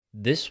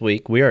This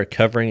week, we are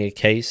covering a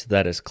case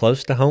that is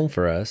close to home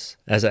for us,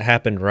 as it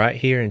happened right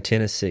here in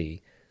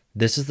Tennessee.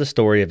 This is the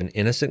story of an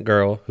innocent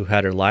girl who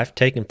had her life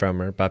taken from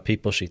her by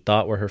people she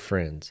thought were her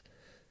friends.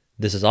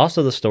 This is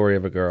also the story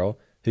of a girl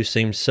who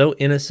seemed so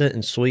innocent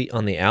and sweet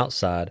on the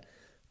outside,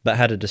 but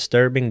had a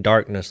disturbing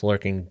darkness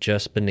lurking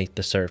just beneath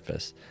the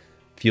surface,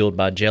 fueled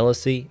by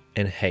jealousy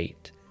and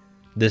hate.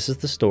 This is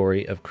the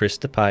story of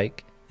Krista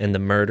Pike and the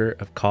murder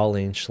of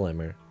Colleen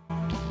Schlemmer.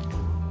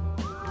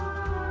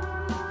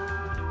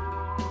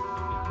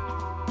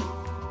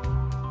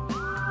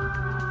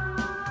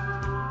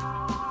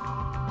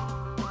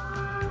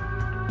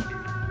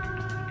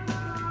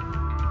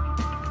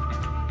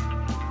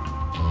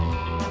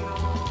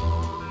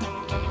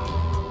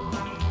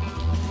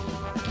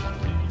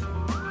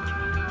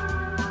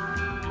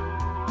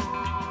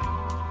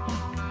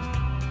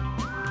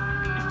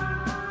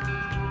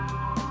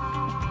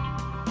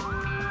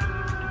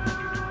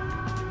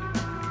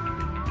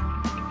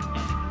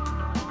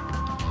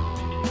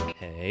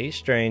 Hey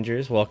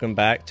strangers, welcome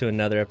back to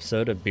another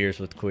episode of Beers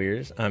with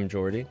Queers. I'm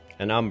Jordy.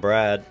 And I'm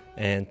Brad.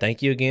 And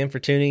thank you again for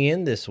tuning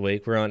in this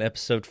week. We're on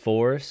episode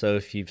 4, so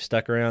if you've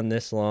stuck around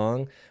this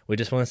long, we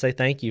just want to say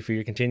thank you for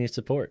your continued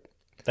support.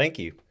 Thank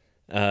you.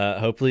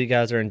 Hopefully you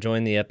guys are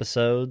enjoying the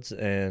episodes,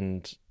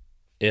 and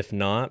if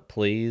not,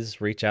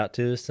 please reach out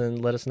to us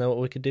and let us know what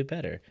we could do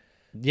better.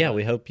 Yeah,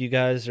 we hope you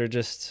guys are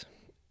just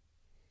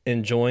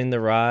enjoying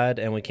the ride,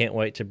 and we can't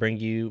wait to bring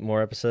you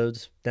more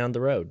episodes down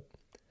the road.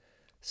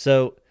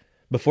 So,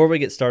 before we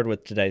get started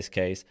with today's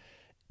case,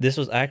 this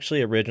was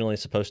actually originally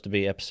supposed to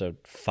be episode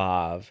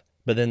 5,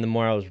 but then the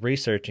more I was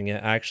researching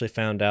it, I actually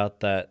found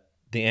out that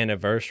the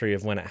anniversary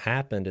of when it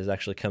happened is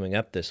actually coming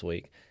up this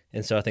week.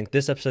 And so I think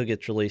this episode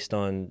gets released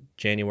on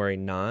January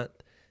 9th,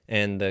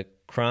 and the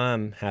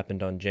crime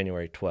happened on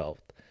January 12th.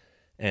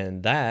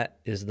 And that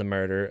is it's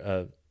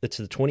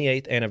the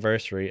 28th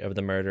anniversary of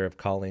the murder of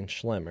Colleen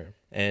Schlemmer.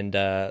 And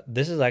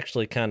this is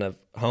actually kind of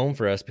home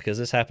for us because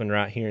this happened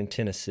right here in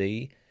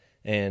Tennessee.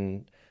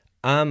 And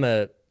I'm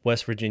a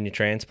West Virginia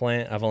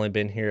transplant. I've only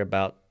been here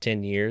about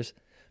 10 years,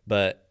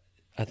 but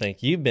I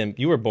think you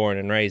were born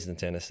and raised in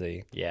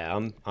Tennessee. Yeah,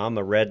 I'm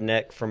a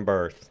redneck from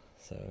birth.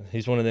 So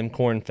he's one of them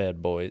cornbread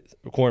fed boys.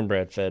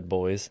 Cornbread fed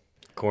boys.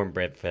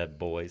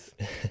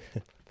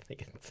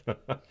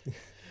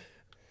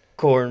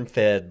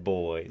 Corn-fed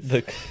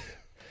boys.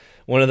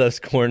 One of those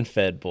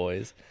corn-fed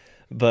boys.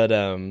 But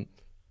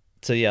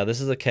so yeah, this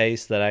is a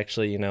case that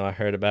actually, I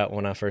heard about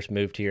when I first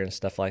moved here and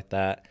stuff like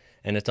that.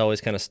 And it's always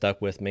kind of stuck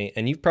with me.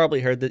 And you've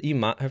probably you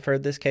might have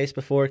heard this case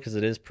before because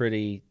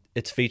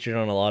it's featured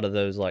on a lot of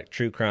those like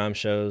true crime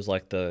shows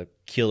like the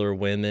Killer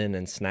Women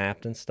and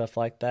Snapped and stuff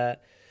like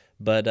that.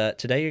 But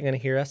today you're going to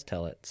hear us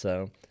tell it.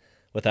 So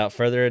without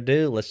further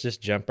ado, let's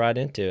just jump right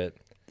into it.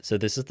 So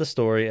this is the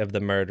story of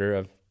the murder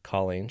of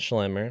Colleen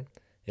Schlemmer.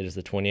 It is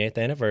the 28th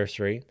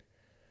anniversary.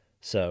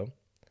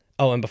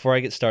 And before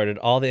I get started,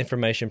 all the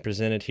information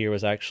presented here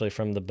was actually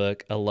from the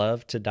book A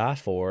Love to Die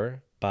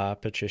For by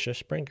Patricia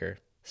Springer.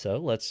 So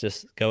let's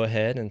just go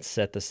ahead and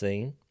set the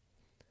scene.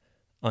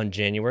 On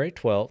January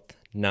 12th,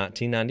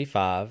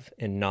 1995,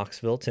 in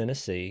Knoxville,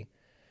 Tennessee,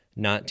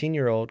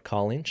 19-year-old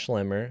Colleen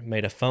Schlemmer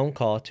made a phone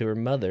call to her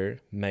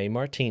mother, May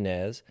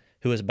Martinez,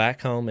 who was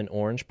back home in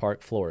Orange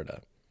Park,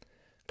 Florida.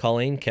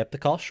 Colleen kept the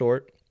call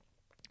short,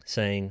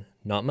 saying,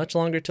 "Not much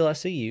longer till I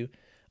see you.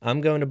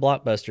 I'm going to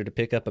Blockbuster to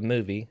pick up a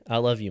movie. I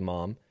love you,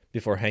 Mom,"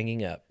 before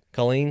hanging up.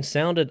 Colleen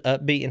sounded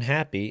upbeat and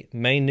happy.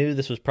 May knew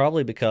this was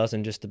probably because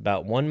in just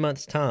about 1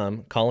 month's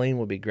time, Colleen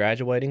would be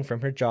graduating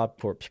from her Job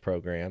Corps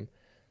program,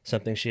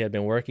 something she had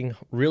been working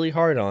really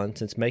hard on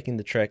since making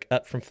the trek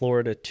up from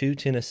Florida to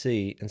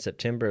Tennessee in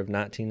September of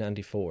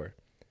 1994.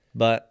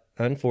 But,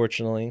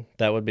 unfortunately,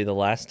 that would be the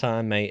last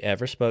time May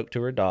ever spoke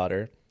to her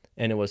daughter,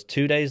 and it was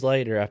 2 days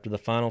later after the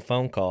final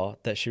phone call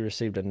that she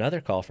received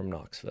another call from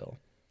Knoxville,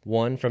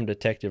 one from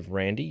Detective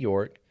Randy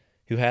York,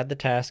 who had the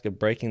task of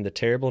breaking the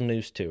terrible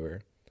news to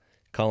her.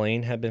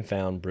 Colleen had been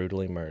found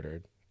brutally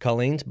murdered.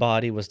 Colleen's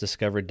body was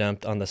discovered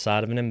dumped on the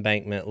side of an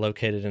embankment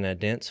located in a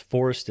dense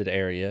forested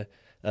area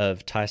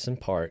of Tyson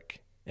Park,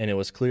 and it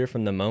was clear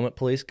from the moment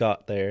police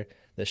got there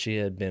that she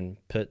had been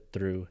put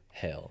through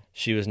hell.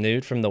 She was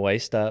nude from the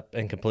waist up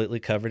and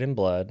completely covered in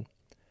blood,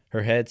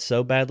 her head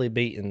so badly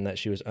beaten that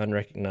she was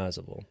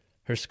unrecognizable.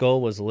 Her skull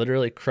was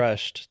literally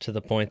crushed to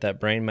the point that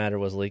brain matter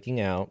was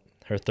leaking out,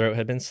 her throat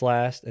had been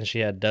slashed, and she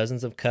had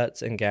dozens of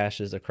cuts and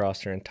gashes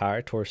across her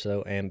entire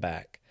torso and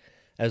back,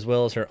 as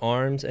well as her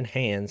arms and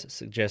hands,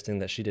 suggesting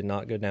that she did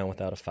not go down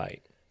without a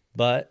fight.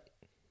 But,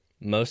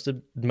 most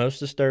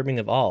disturbing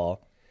of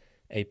all,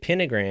 a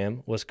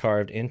pentagram was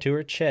carved into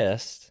her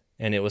chest,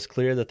 and it was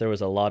clear that there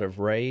was a lot of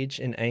rage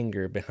and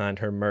anger behind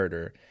her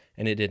murder,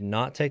 and it did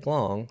not take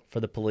long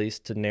for the police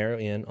to narrow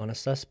in on a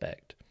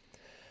suspect.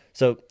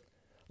 So,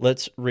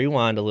 let's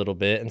rewind a little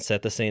bit and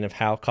set the scene of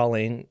how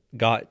Colleen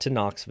got to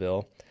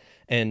Knoxville.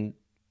 And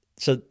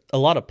so a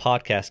lot of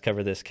podcasts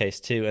cover this case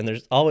too, and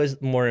there's always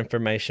more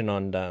information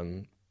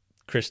on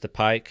Krista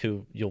Pike,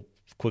 who you'll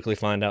quickly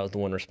find out was the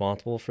one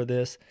responsible for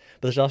this.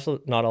 But there's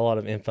also not a lot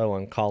of info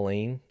on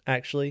Colleen,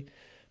 actually.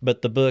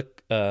 But the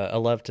book, A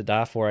Love to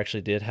Die For,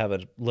 actually did have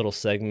a little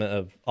segment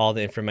of all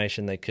the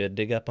information they could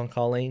dig up on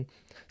Colleen.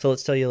 So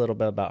let's tell you a little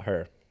bit about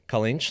her.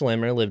 Colleen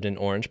Schlemmer lived in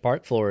Orange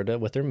Park, Florida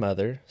with her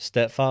mother,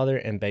 stepfather,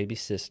 and baby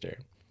sister.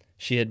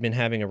 She had been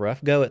having a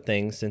rough go at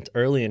things since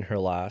early in her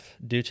life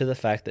due to the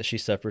fact that she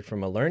suffered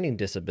from a learning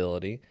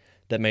disability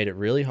that made it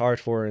really hard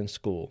for her in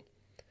school.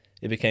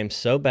 It became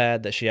so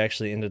bad that she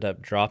actually ended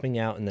up dropping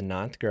out in the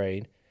 9th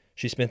grade.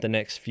 She spent the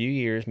next few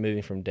years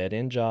moving from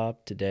dead-end job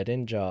to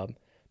dead-end job,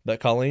 but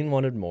Colleen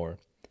wanted more.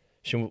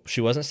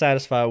 She wasn't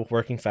satisfied with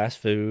working fast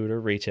food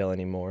or retail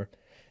anymore,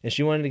 and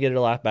she wanted to get her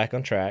life back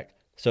on track.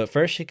 So at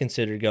first she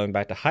considered going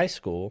back to high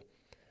school,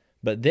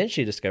 but then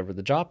she discovered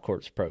the Job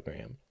Corps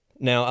program.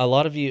 Now, a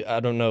lot of you, I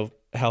don't know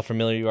how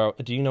familiar you are.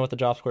 Do you know what the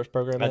Job Corps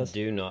program is? I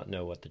do not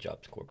know what the Job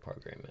Corps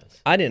program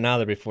is. I didn't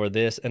either before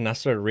this, and I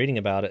started reading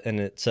about it,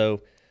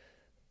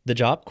 the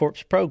Job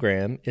Corps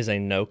program is a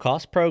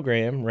no-cost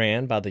program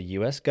ran by the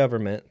U.S.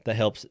 government that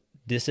helps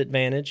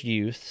disadvantaged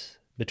youths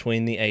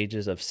between the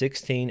ages of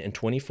 16 and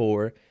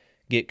 24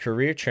 get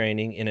career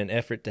training in an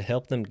effort to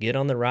help them get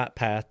on the right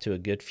path to a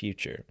good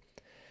future.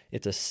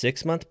 It's a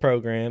 6-month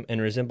program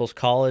and resembles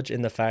college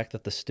in the fact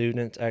that the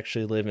students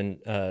actually live in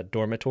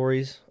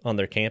dormitories on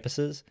their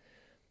campuses.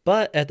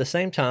 But at the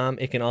same time,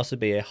 it can also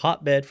be a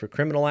hotbed for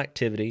criminal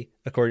activity,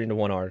 according to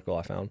one article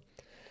I found.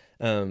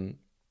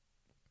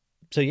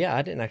 So yeah,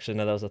 I didn't actually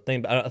know that was a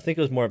thing, but I think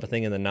it was more of a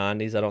thing in the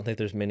 90s. I don't think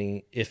there's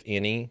many, if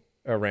any,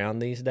 around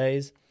these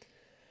days.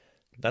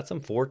 That's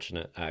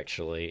unfortunate,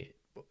 actually.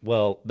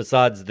 Well,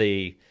 besides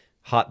the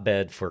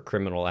hotbed for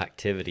criminal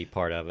activity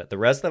part of it, the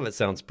rest of it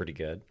sounds pretty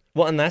good.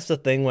 Well, and that's the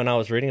thing when I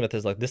was reading about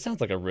this, like, this sounds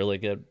like a really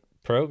good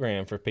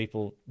program for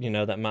people,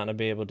 that might not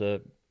be able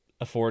to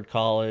afford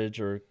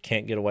college or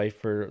can't get away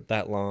for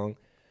that long.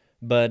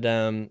 But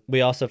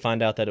we also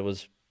find out that it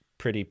was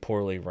pretty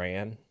poorly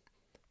ran.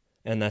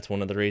 And that's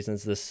one of the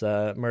reasons this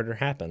murder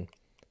happened.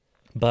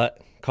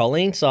 But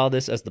Colleen saw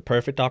this as the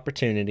perfect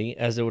opportunity,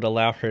 as it would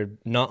allow her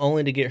not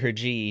only to get her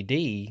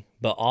GED,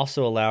 but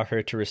also allow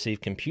her to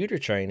receive computer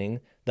training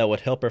that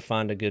would help her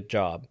find a good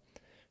job.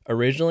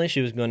 Originally,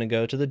 she was going to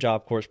go to the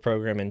Job Corps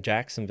program in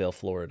Jacksonville,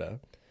 Florida,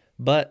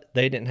 but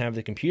they didn't have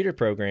the computer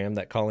program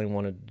that Colleen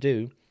wanted to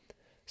do,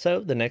 so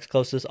the next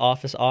closest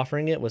office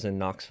offering it was in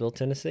Knoxville,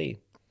 Tennessee.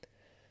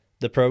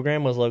 The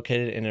program was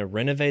located in a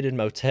renovated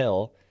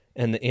motel,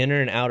 and the inner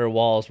and outer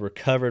walls were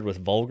covered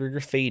with vulgar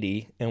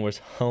graffiti and was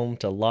home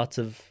to lots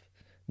of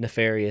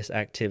nefarious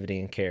activity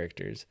and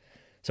characters.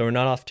 So we're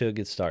not off to a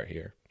good start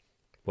here.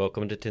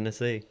 Welcome to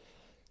Tennessee.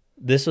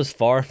 This was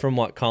far from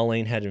what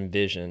Colleen had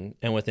envisioned,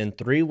 and within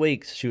 3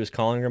 weeks she was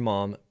calling her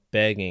mom,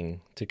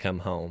 begging to come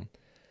home.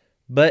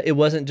 But it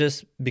wasn't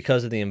just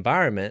because of the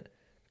environment.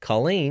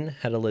 Colleen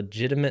had a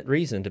legitimate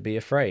reason to be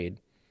afraid.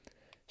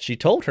 She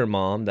told her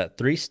mom that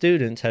 3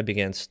 students had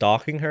begun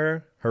stalking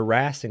her,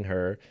 harassing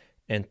her,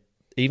 and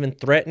even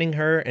threatening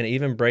her and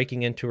even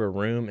breaking into her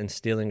room and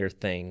stealing her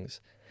things.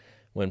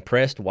 When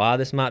pressed why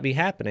this might be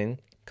happening,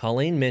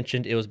 Colleen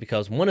mentioned it was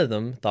because one of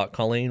them thought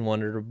Colleen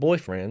wanted her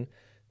boyfriend,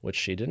 which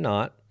she did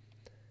not.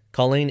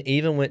 Colleen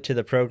even went to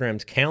the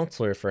program's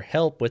counselor for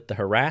help with the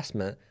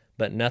harassment,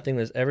 but nothing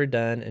was ever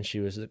done and she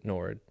was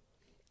ignored.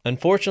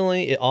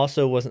 Unfortunately, it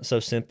also wasn't so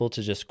simple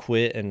to just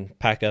quit and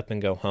pack up and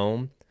go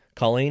home.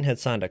 Colleen had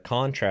signed a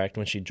contract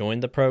when she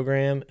joined the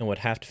program and would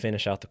have to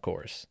finish out the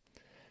course.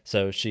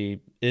 So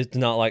it's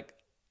not like,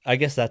 I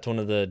guess that's one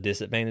of the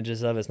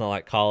disadvantages of it. It's not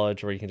like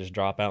college where you can just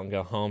drop out and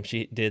go home.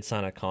 She did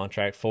sign a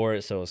contract for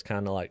it, so it was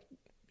kind of like,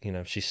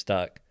 she's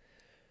stuck.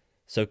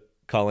 So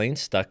Colleen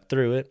stuck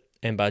through it,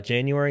 and by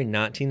January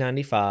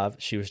 1995,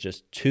 she was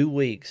just 2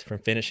 weeks from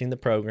finishing the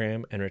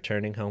program and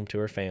returning home to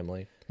her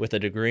family. With a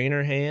degree in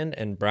her hand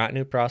and bright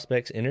new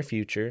prospects in her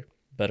future,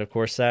 but of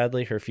course,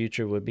 sadly, her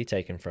future would be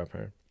taken from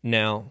her.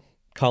 Now,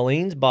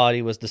 Colleen's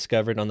body was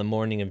discovered on the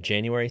morning of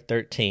January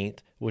 13th,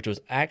 which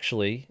was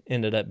actually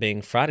ended up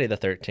being Friday the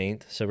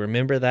 13th. So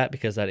remember that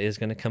because that is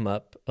going to come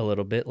up a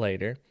little bit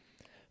later,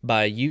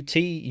 by a UT,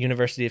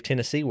 University of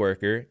Tennessee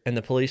worker, and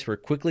the police were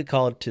quickly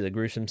called to the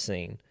gruesome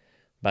scene.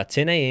 By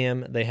 10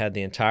 a.m., they had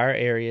the entire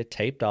area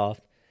taped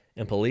off,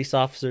 and police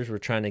officers were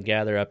trying to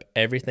gather up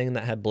everything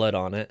that had blood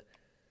on it,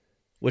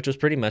 which was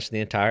pretty much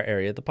the entire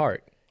area of the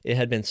park. It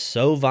had been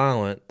so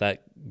violent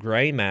that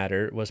gray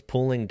matter was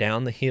pooling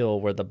down the hill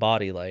where the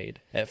body laid.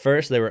 At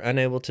first, they were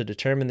unable to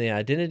determine the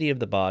identity of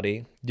the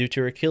body due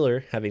to her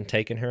killer having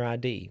taken her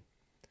ID.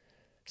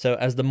 So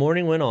as the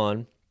morning went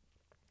on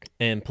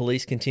and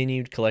police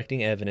continued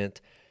collecting evidence,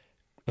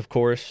 of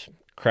course,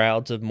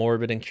 crowds of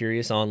morbid and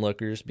curious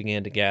onlookers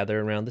began to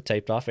gather around the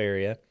taped-off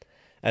area.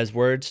 As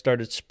word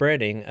started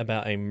spreading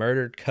about a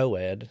murdered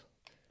co-ed,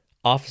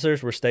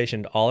 officers were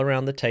stationed all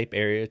around the tape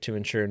area to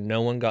ensure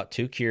no one got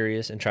too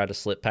curious and tried to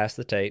slip past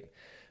the tape,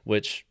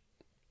 which,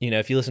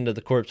 if you listen to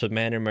the Corpse of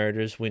Manor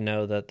Murders, we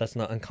know that that's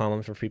not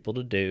uncommon for people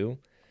to do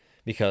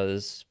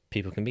because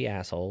people can be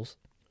assholes.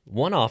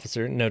 One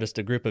officer noticed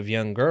a group of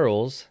young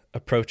girls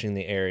approaching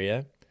the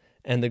area,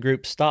 and the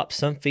group stopped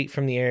some feet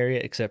from the area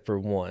except for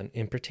one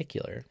in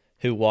particular,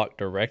 who walked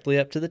directly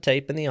up to the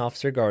tape and the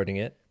officer guarding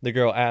it. The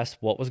girl asked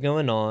what was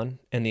going on,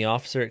 and the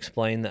officer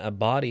explained that a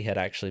body had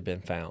actually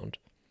been found.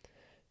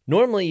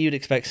 Normally, you'd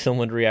expect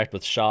someone to react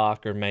with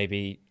shock or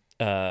maybe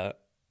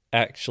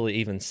actually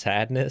even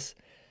sadness,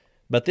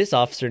 but this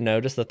officer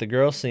noticed that the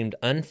girl seemed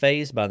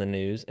unfazed by the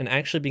news and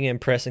actually began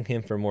pressing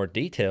him for more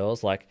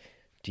details like,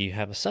 do you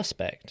have a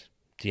suspect?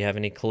 Do you have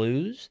any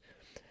clues?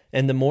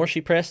 And the more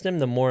she pressed him,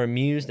 the more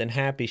amused and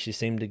happy she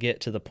seemed to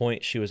get, to the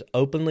point she was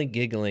openly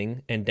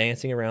giggling and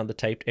dancing around the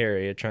taped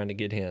area trying to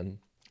get in.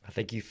 I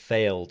think you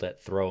failed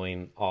at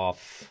throwing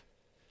off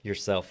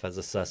yourself as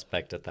a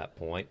suspect at that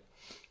point.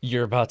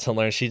 You're about to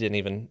learn she didn't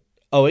even...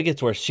 Oh, it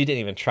gets worse. She didn't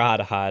even try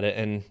to hide it,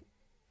 and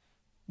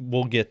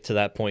we'll get to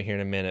that point here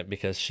in a minute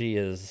because she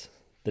is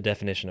the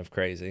definition of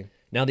crazy.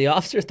 Now, the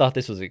officer thought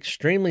this was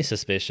extremely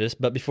suspicious,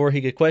 but before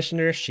he could question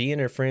her, she and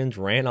her friends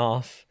ran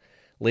off,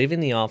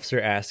 leaving the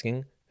officer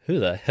asking, who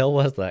the hell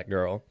was that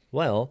girl?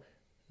 Well,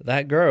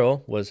 that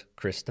girl was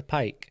Krista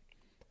Pike.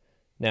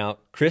 Now,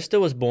 Krista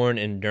was born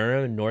in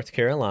Durham, North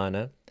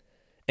Carolina,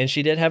 and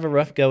she did have a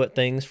rough go at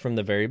things from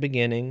the very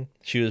beginning.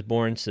 She was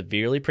born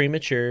severely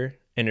premature,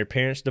 and her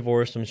parents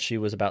divorced when she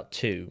was about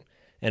 2,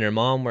 and her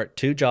mom worked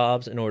 2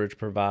 jobs in order to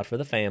provide for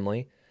the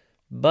family,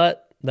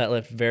 but that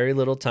left very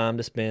little time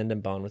to spend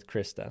and bond with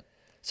Krista.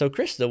 So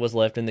Krista was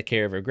left in the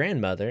care of her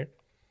grandmother,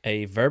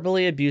 a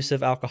verbally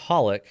abusive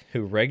alcoholic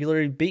who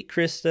regularly beat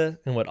Krista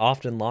and would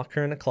often lock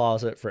her in a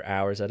closet for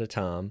hours at a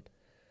time,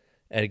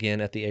 again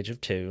at the age of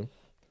 2.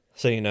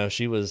 So,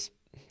 she was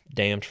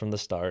damned from the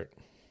start.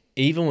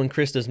 Even when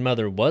Krista's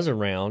mother was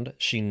around,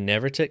 she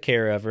never took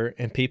care of her,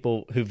 and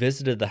people who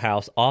visited the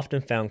house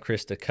often found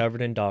Krista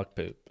covered in dog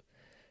poop.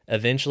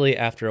 Eventually,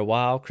 after a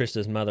while,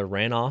 Krista's mother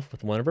ran off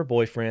with one of her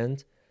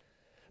boyfriends,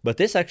 but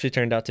this actually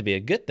turned out to be a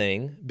good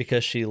thing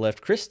because she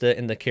left Krista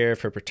in the care of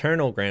her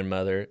paternal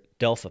grandmother,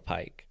 Delpha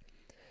Pike.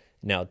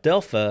 Now,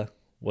 Delpha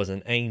was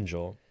an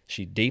angel.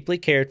 She deeply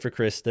cared for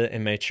Krista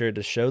and made sure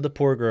to show the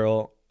poor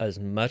girl as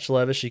much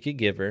love as she could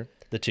give her.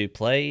 The two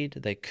played,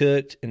 they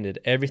cooked, and did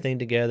everything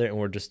together and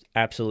were just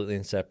absolutely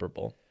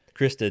inseparable.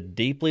 Krista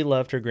deeply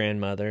loved her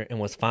grandmother and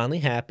was finally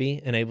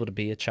happy and able to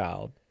be a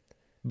child.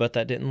 But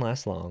that didn't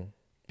last long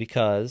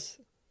because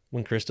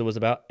when Krista was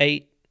about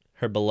 8,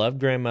 her beloved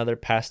grandmother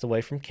passed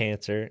away from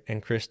cancer,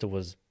 and Krista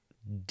was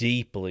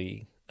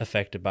deeply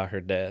affected by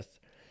her death.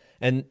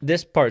 And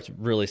this part's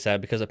really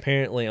sad because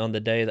apparently on the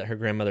day that her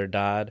grandmother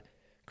died,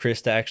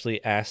 Krista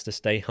actually asked to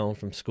stay home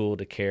from school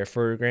to care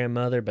for her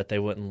grandmother, but they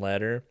wouldn't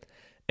let her.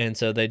 And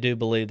so they do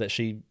believe that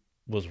she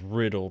was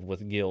riddled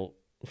with guilt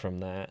from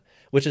that,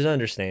 which is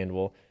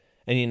understandable.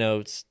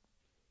 And,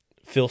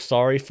 feel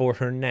sorry for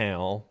her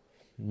now,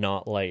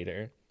 not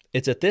later.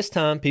 It's at this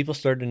time people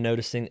started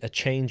noticing a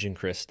change in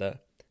Krista.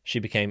 She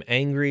became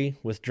angry,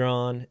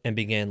 withdrawn, and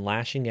began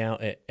lashing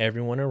out at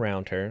everyone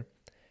around her.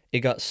 It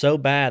got so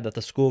bad that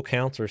the school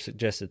counselor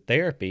suggested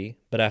therapy,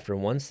 but after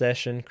one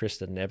session,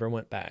 Krista never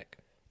went back.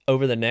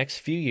 Over the next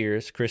few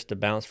years, Krista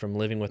bounced from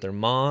living with her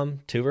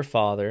mom to her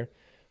father.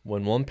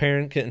 When one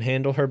parent couldn't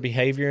handle her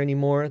behavior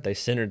anymore, they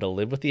sent her to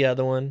live with the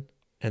other one,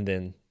 and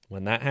then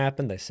when that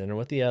happened, they sent her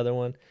with the other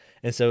one.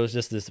 And so it was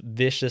just this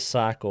vicious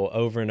cycle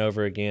over and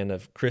over again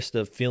of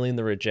Krista feeling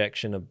the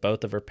rejection of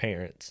both of her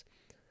parents.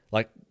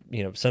 Like,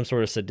 some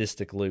sort of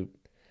sadistic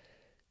loop.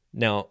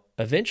 Now,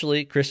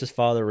 eventually, Krista's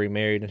father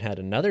remarried and had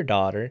another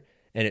daughter,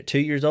 and at 2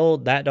 years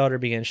old, that daughter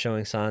began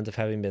showing signs of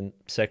having been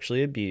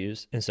sexually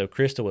abused, and so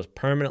Krista was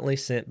permanently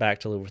sent back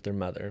to live with her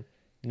mother.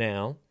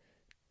 Now,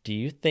 do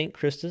you think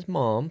Krista's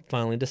mom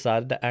finally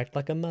decided to act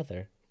like a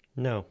mother?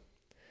 No.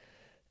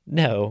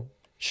 No,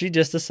 she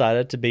just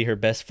decided to be her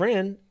best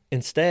friend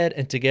instead,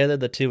 and together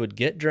the two would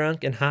get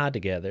drunk and hide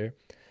together.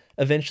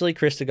 Eventually,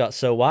 Krista got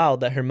so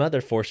wild that her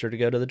mother forced her to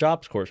go to the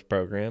Jobs Corps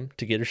program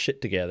to get her shit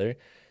together,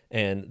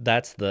 and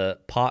that's the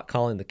pot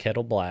calling the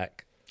kettle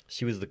black.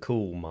 She was the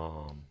cool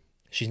mom.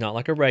 She's not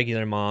like a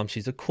regular mom.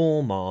 She's a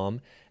cool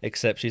mom,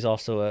 except she's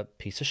also a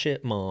piece of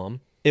shit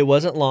mom. It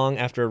wasn't long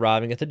after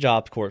arriving at the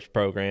Jobs Corps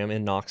program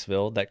in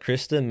Knoxville that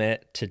Krista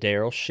met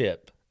Daryl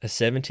Shipp, a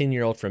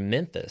 17-year-old from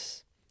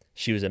Memphis.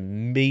 She was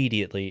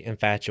immediately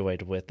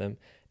infatuated with him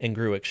and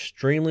grew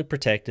extremely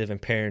protective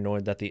and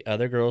paranoid that the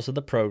other girls of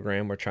the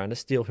program were trying to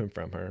steal him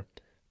from her.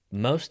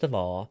 Most of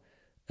all,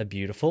 a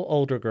beautiful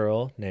older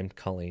girl named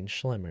Colleen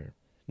Schlemmer.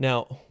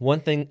 Now,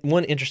 one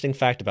interesting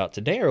fact about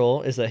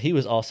Daryl is that he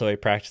was also a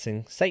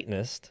practicing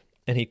Satanist,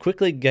 and he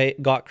quickly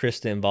got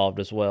Krista involved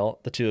as well.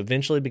 The two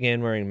eventually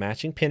began wearing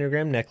matching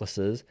pentagram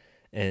necklaces,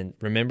 and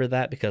remember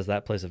that because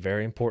that plays a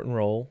very important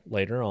role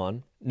later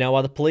on. Now,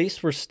 while the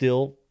police were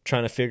still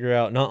trying to figure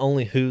out not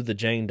only who the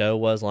Jane Doe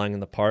was lying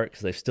in the park,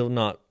 because they've still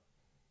not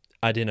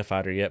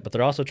identified her yet, but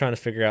they're also trying to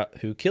figure out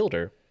who killed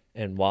her.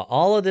 And while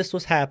all of this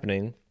was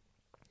happening,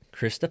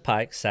 Krista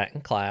Pike sat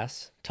in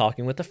class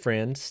talking with a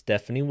friend,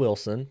 Stephanie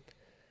Wilson.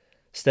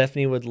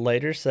 Stephanie would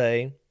later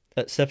say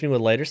that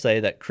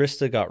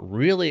Krista got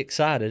really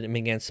excited and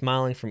began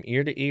smiling from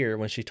ear to ear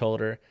when she told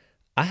her,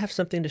 "I have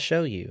something to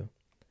show you."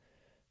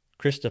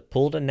 Krista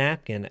pulled a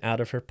napkin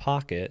out of her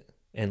pocket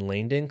and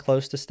leaned in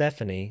close to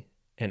Stephanie,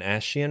 and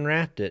as she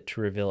unwrapped it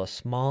to reveal a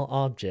small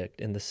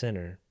object in the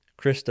center.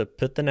 Krista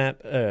put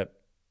the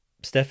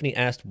Stephanie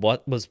asked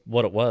what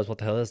it was, what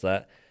the hell is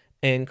that?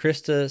 And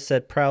Krista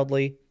said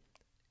proudly,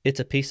 "It's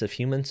a piece of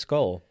human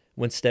skull."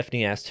 When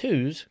Stephanie asked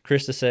whose,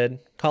 Krista said,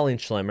 "Colleen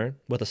Schlemmer,"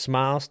 with a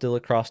smile still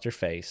across her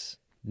face.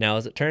 Now,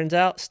 as it turns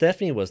out,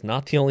 Stephanie was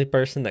not the only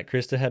person that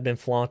Krista had been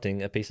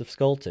flaunting a piece of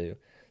skull to.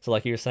 So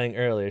like you were saying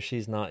earlier,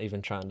 she's not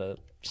even trying to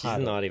She's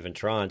not even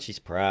trying. She's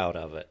proud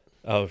of it.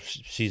 Oh,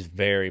 she's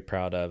very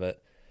proud of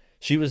it.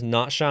 She was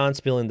not shy on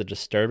spilling the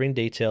disturbing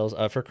details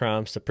of her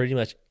crimes to pretty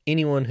much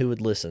anyone who would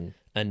listen.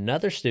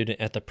 Another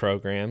student at the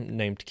program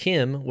named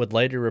Kim would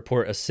later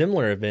report a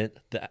similar event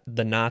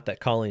the night that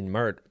Colleen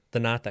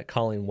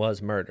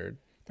was murdered.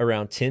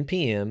 Around 10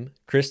 p.m.,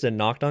 Krista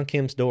knocked on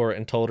Kim's door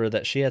and told her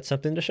that she had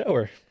something to show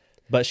her,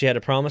 but she had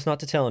to promise not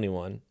to tell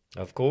anyone.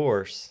 Of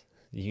course.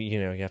 You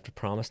have to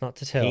promise not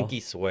to tell.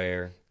 Pinky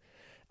swear.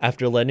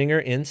 After letting her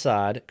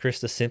inside,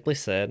 Krista simply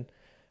said,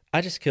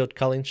 "I just killed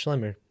Colleen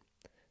Schlemmer."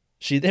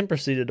 She then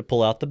proceeded to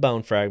pull out the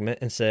bone fragment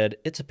and said,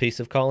 "It's a piece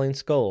of Colleen's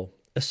skull,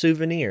 a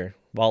souvenir,"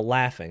 while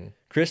laughing.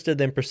 Krista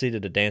then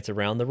proceeded to dance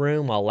around the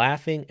room while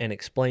laughing and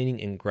explaining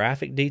in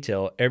graphic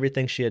detail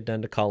everything she had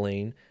done to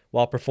Colleen,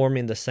 while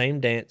performing the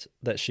same dance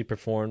that she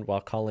performed while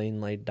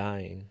Colleen lay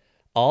dying.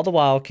 All the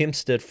while, Kim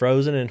stood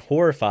frozen and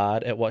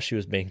horrified at what she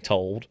was being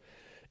told,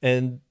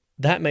 and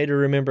that made her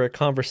remember a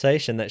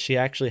conversation that she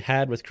actually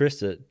had with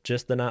Krista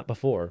just the night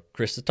before.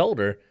 Krista told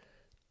her,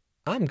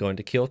 "I'm going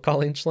to kill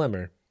Colleen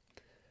Schlemmer."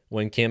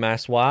 When Kim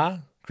asked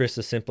why,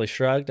 Krista simply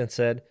shrugged and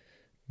said,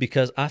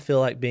 "Because I feel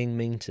like being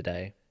mean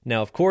today."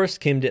 Now, of course,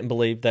 Kim didn't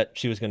believe that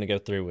she was going to go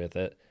through with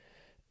it.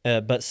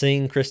 But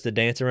seeing Krista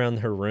dance around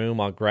her room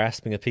while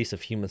grasping a piece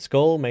of human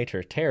skull made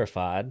her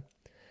terrified.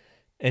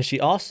 And she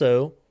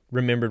also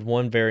remembered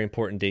one very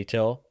important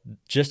detail.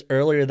 Just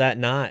earlier that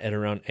night at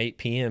around 8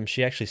 p.m.,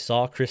 she actually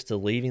saw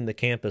Krista leaving the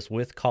campus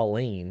with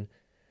Colleen,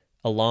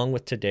 along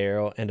with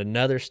Tadero and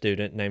another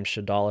student named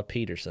Shadala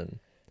Peterson.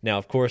 Now,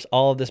 of course,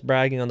 all of this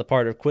bragging on the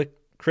part of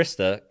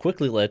Krista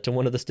quickly led to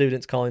one of the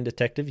students calling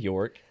Detective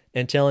York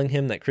and telling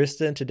him that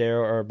Krista and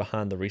Tadero are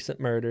behind the recent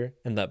murder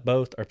and that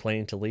both are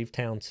planning to leave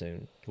town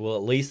soon. Well,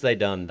 at least they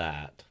done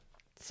that.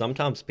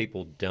 Sometimes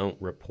people don't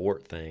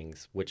report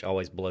things, which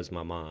always blows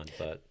my mind,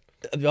 but...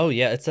 Oh,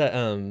 yeah, it's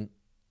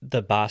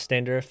the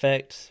bystander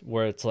effect,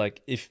 where it's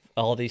like if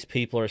all these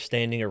people are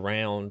standing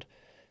around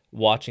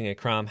watching a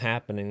crime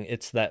happening,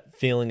 it's that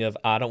feeling of,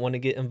 I don't want to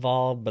get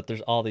involved, but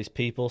there's all these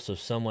people, so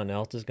someone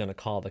else is going to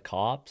call the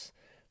cops.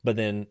 But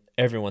then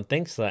everyone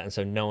thinks that, and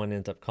so no one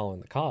ends up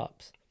calling the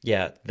cops.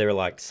 Yeah, they're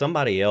like,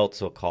 somebody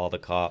else will call the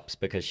cops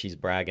because she's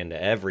bragging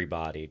to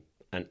everybody,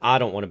 and I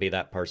don't want to be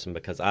that person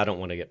because I don't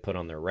want to get put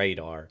on their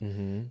radar.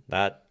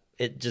 Mm-hmm.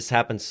 It just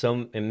happens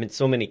in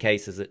so many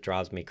cases, it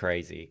drives me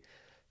crazy.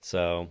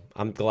 So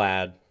I'm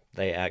glad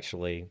they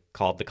actually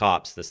called the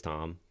cops this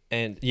time.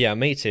 And yeah,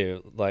 me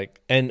too.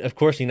 Like, and of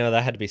course,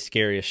 that had to be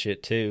scary as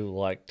shit too.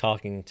 Like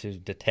talking to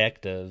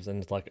detectives,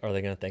 and it's like, are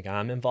they going to think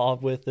I'm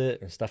involved with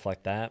it and stuff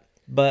like that?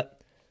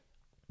 But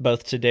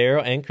both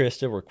Tadero and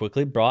Krista were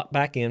quickly brought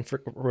in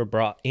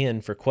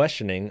for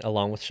questioning,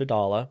 along with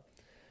Shadala.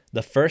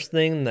 The first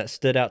thing that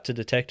stood out to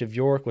Detective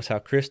York was how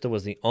Krista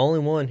was the only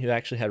one who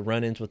actually had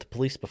run-ins with the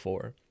police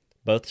before.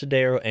 Both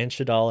Tadero and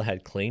Shadala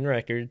had clean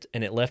records,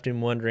 and it left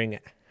him wondering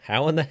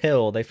how in the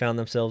hell they found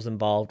themselves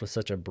involved with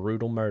such a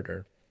brutal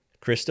murder.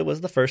 Krista was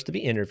the first to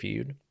be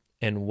interviewed,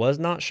 and was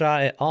not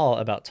shy at all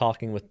about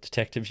talking with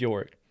Detective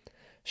York.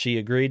 She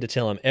agreed to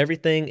tell him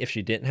everything if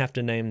she didn't have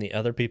to name the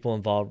other people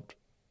involved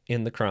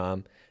in the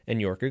crime, and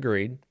York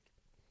agreed.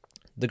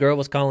 The girl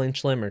was Colleen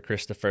Schlemmer,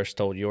 Krista first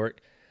told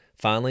York,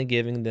 finally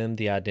giving them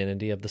the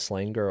identity of the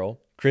slain girl.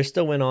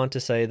 Krista went on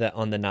to say that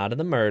on the night of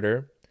the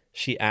murder,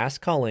 she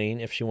asked Colleen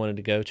if she wanted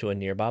to go to a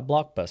nearby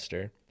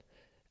Blockbuster.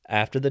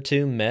 After the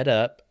two met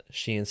up,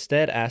 she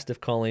instead asked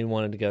if Colleen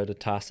wanted to go to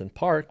Tyson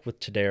Park with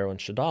Tadero and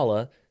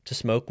Shadala to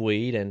smoke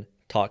weed and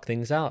talk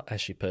things out,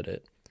 as she put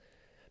it.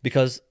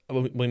 Because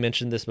we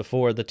mentioned this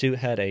before, the two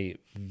had a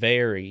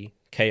very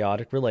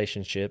chaotic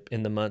relationship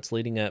in the months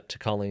leading up to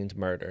Colleen's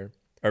murder.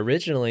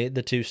 Originally,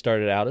 the two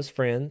started out as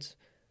friends,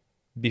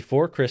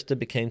 before Krista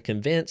became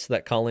convinced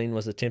that Colleen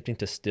was attempting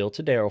to steal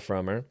Tadero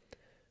from her,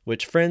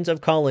 which friends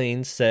of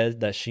Colleen said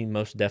that she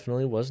most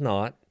definitely was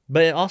not.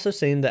 But it also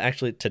seemed that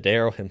actually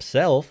Tadero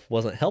himself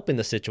wasn't helping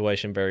the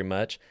situation very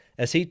much,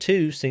 as he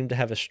too seemed to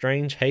have a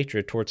strange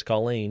hatred towards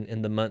Colleen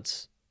in the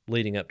months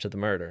leading up to the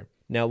murder.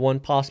 Now, one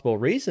possible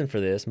reason for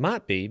this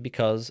might be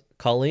because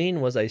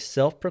Colleen was a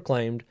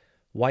self-proclaimed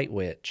white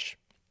witch.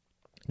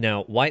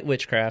 Now, white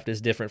witchcraft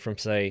is different from,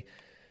 say,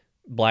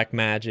 black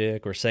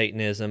magic or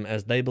Satanism,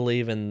 as they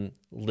believe in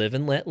live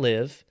and let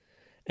live,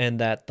 and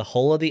that the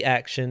whole of the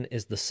action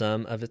is the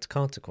sum of its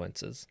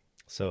consequences.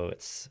 So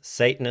it's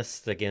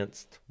Satanists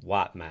against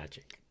white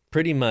magic.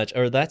 Pretty much,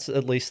 or that's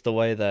at least the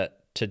way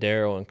that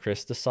Tadero and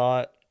Krista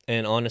saw it,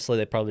 and honestly,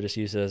 they probably just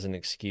used it as an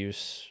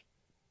excuse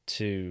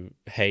to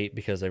hate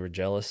because they were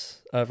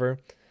jealous of her.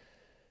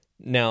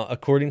 Now,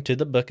 according to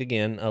the book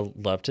again, A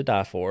Love to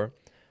Die For,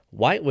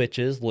 white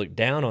witches look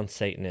down on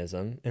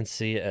Satanism and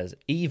see it as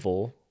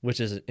evil, which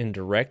is in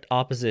direct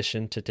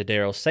opposition to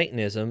Tadero's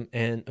Satanism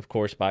and, of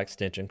course, by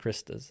extension,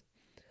 Krista's.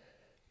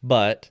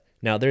 But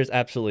now there's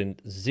absolutely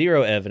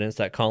zero evidence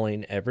that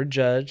Colleen ever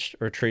judged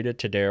or treated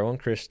Tadero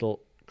and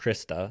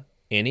Krista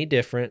any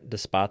different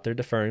despite their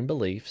differing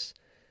beliefs.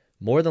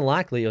 More than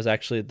likely, it was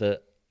actually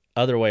the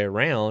other way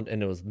around,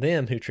 and it was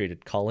them who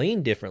treated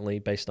Colleen differently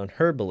based on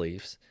her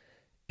beliefs.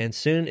 And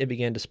soon it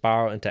began to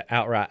spiral into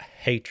outright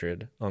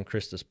hatred on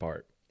Krista's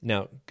part.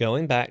 Now,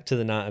 going back to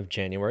the night of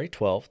January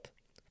 12th,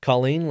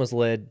 Colleen was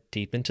led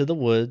deep into the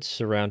woods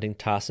surrounding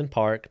Tyson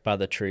Park by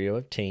the trio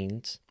of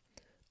teens,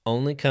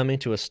 only coming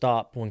to a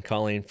stop when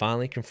Colleen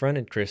finally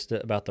confronted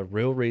Krista about the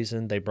real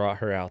reason they brought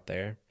her out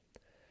there.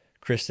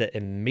 Krista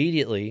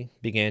immediately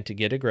began to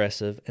get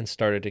aggressive and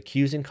started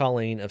accusing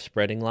Colleen of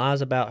spreading lies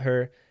about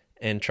her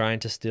and trying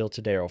to steal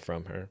Tadero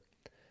from her.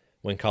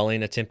 When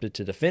Colleen attempted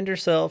to defend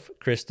herself,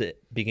 Krista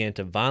began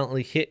to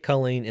violently hit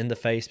Colleen in the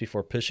face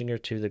before pushing her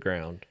to the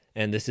ground.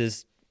 And this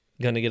is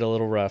going to get a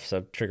little rough,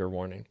 so trigger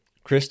warning.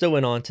 Krista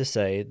went on to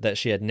say that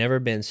she had never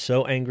been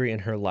so angry in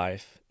her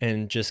life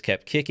and just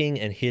kept kicking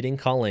and hitting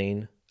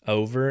Colleen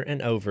over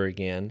and over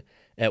again.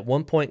 At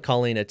one point,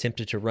 Colleen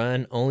attempted to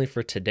run only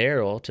for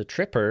Tadero to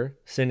trip her,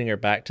 sending her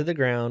back to the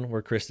ground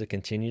where Krista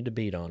continued to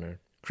beat on her.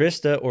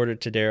 Krista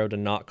ordered Tadero to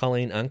knock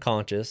Colleen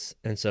unconscious,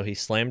 and so he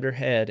slammed her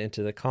head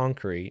into the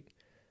concrete,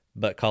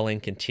 but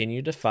Colleen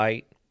continued to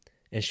fight,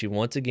 and she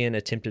once again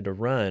attempted to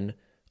run,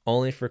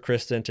 only for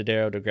Krista and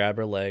Tadero to grab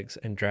her legs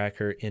and drag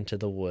her into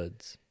the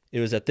woods.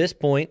 It was at this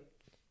point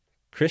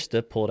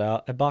Krista pulled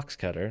out a box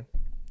cutter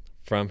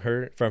from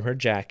her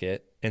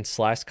jacket and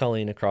sliced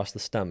Colleen across the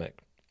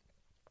stomach.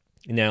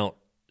 Now,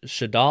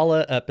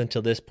 Shadala up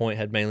until this point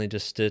had mainly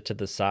just stood to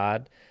the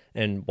side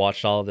and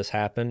watched all of this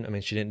happen. I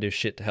mean, she didn't do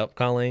shit to help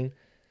Colleen.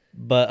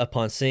 But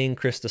upon seeing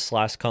Krista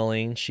slice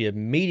Colleen, she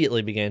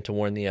immediately began to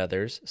warn the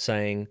others,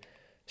 saying,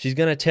 "She's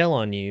going to tell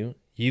on you.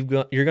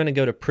 You're going to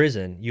go to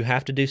prison. You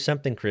have to do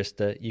something,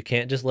 Krista. You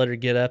can't just let her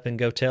get up and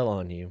go tell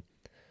on you."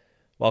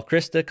 While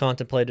Krista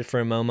contemplated for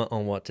a moment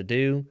on what to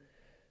do,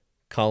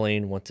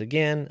 Colleen once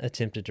again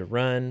attempted to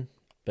run,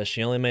 but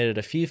she only made it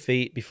a few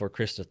feet before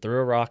Krista threw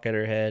a rock at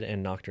her head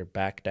and knocked her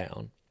back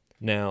down.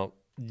 Now,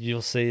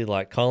 you'll see,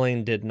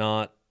 Colleen did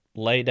not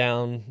lay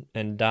down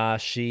and die.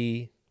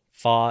 She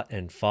fought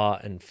and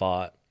fought and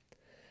fought.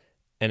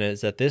 And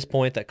it's at this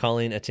point that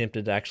Colleen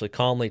attempted to actually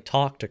calmly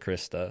talk to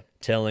Krista,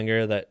 telling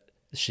her that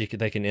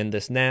they can end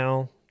this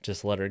now.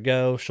 Just let her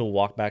go. She'll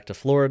walk back to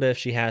Florida if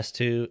she has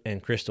to,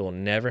 and Krista will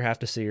never have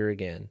to see her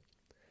again.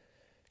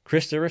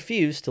 Krista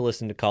refused to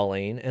listen to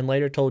Colleen and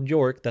later told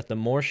York that the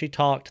more she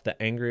talked, the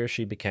angrier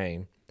she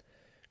became.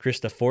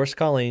 Krista forced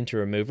Colleen to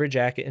remove her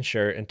jacket and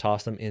shirt and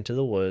toss them into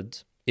the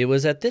woods. It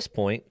was at this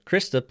point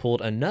Krista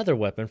pulled another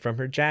weapon from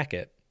her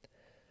jacket.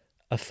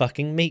 A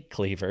fucking meat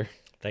cleaver.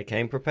 They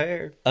came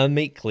prepared. A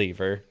meat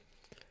cleaver.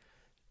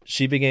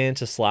 She began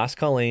to slice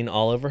Colleen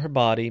all over her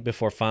body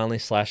before finally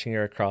slashing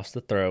her across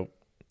the throat,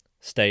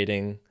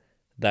 stating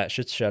that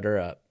should shut her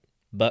up.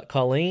 But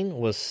Colleen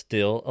was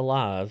still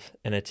alive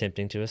and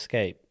attempting to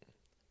escape.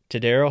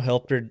 Tadero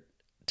held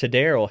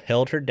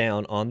her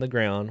down on the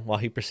ground while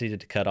he proceeded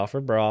to cut off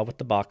her bra with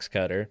the box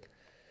cutter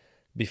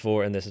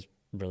before, and this is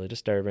really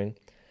disturbing,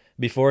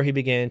 before he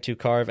began to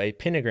carve a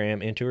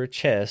pentagram into her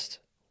chest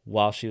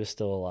while she was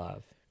still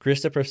alive.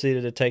 Krista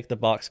proceeded to take the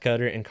box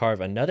cutter and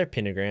carve another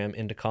pentagram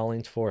into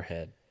Colleen's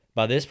forehead.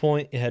 By this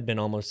point, it had been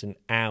almost an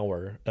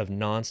hour of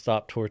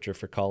nonstop torture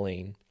for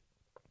Colleen,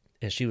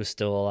 and she was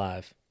still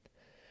alive.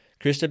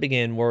 Krista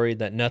began worried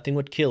that nothing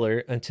would kill her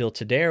until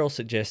Tadero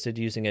suggested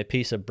using a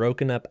piece of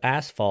broken up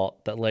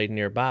asphalt that laid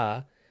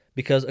nearby,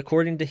 because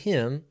according to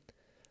him,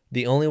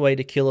 the only way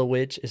to kill a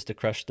witch is to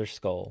crush their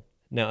skull.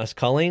 Now, as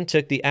Colleen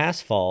took the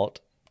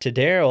asphalt,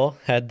 Tadero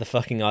had the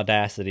fucking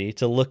audacity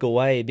to look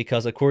away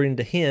because according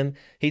to him,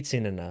 he'd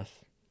seen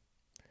enough.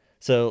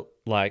 So,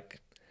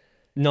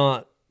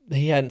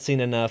 he hadn't seen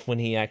enough when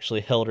he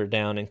actually held her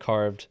down and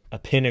carved a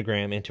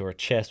pentagram into her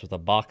chest with a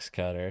box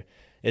cutter.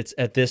 It's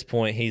at this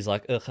point he's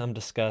like, ugh, I'm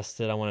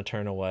disgusted. I want to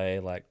turn away.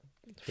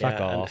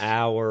 Fuck off. An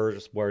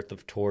hour's worth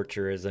of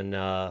torture is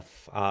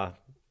enough.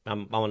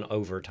 I'm on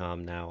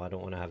overtime now. I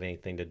don't want to have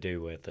anything to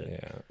do with it.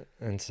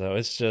 Yeah. And so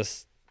it's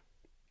just,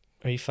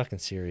 are you fucking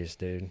serious,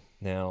 dude?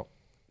 Now,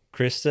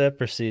 Krista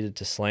proceeded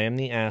to slam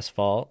the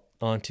asphalt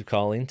onto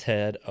Colleen's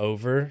head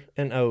over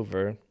and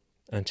over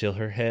until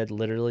her head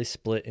literally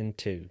split in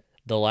two.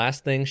 The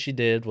last thing she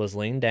did was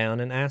lean down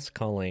and ask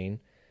Colleen,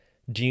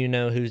 "Do you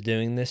know who's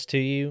doing this to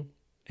you?"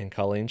 And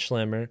Colleen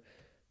Schlemmer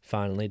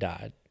finally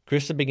died.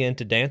 Krista began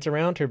to dance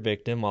around her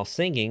victim while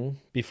singing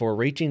before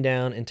reaching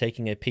down and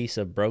taking a piece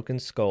of broken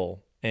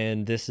skull.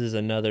 And this is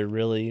another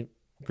really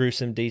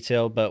gruesome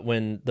detail, but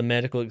when the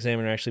medical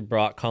examiner actually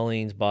brought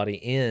Colleen's body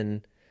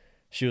in,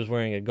 she was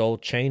wearing a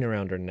gold chain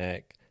around her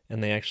neck.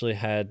 And they actually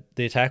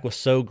the attack was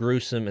so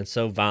gruesome and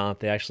so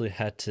violent, they actually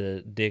had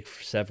to dig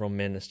for several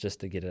minutes just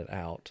to get it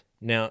out.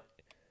 Now,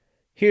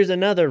 here's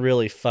another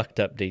really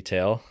fucked up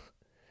detail.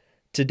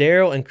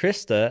 Tadaro and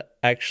Krista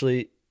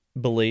actually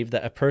believed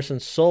that a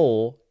person's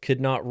soul could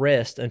not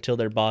rest until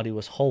their body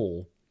was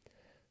whole.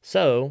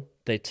 So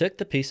they took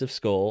the piece of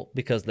skull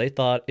because they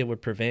thought it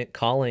would prevent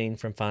Colleen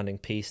from finding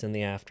peace in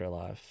the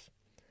afterlife.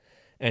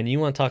 And you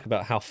want to talk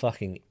about how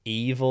fucking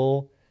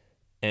evil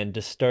and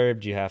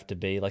disturbed you have to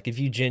be. Like, if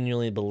you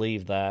genuinely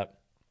believe that,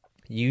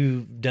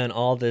 you've done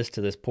all this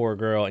to this poor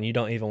girl and you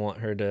don't even want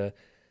her to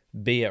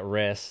be at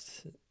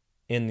rest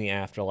in the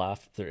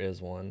afterlife if there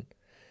is one.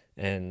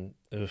 And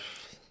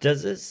oof.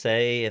 Does it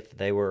say if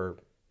they were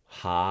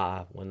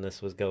high when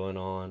this was going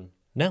on?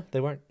 No, they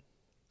weren't.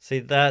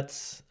 See,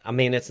 I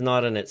mean, it's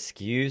not an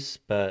excuse,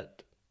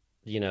 but,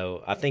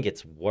 I think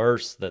it's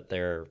worse that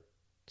they're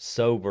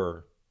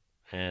sober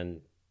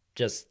and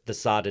just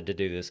decided to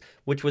do this,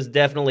 which was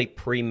definitely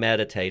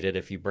premeditated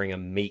if you bring a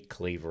meat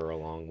cleaver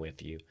along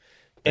with you.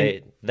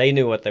 They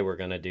knew what they were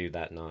going to do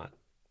that night.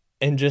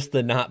 And just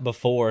the night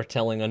before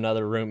telling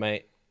another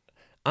roommate,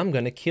 I'm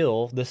going to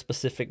kill this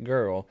specific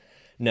girl.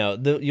 No,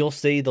 you'll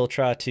see they'll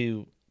try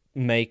to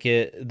make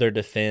it their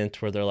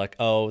defense where they're like,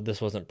 oh, this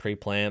wasn't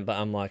pre-planned. But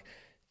I'm like,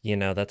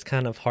 that's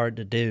kind of hard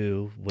to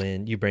do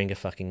when you bring a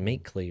fucking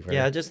meat cleaver.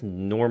 Yeah, just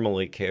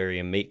normally carry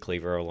a meat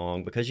cleaver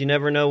along because you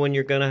never know when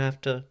you're going to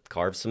have to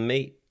carve some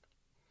meat.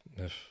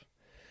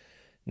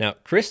 Now,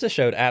 Krista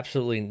showed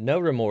absolutely no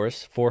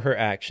remorse for her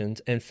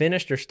actions and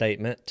finished her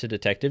statement to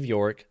Detective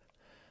York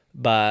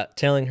by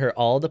telling her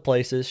all the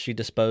places she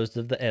disposed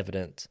of the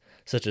evidence,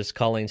 such as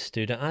Colleen's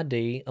student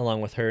ID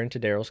along with her and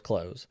Tadaro's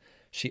clothes.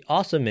 She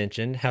also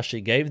mentioned how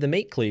she gave the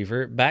meat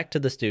cleaver back to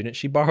the student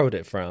she borrowed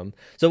it from.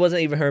 So it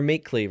wasn't even her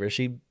meat cleaver.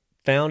 She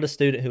found a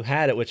student who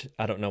had it, which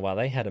I don't know why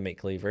they had a meat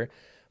cleaver,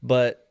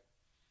 but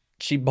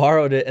she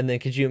borrowed it. And then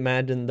could you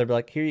imagine, they're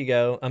like, here you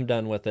go, I'm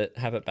done with it,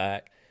 have it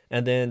back.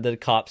 And then the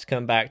cops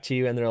come back to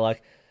you and they're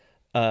like,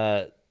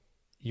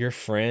 your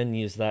friend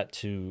used that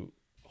to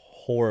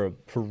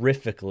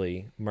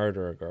horrifically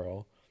murder a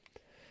girl.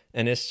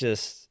 And it's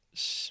just...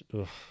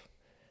 Ugh.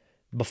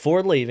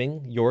 Before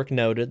leaving, York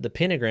noted the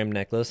pentagram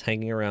necklace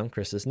hanging around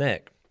Krista's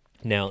neck.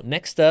 Now,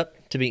 next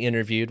up to be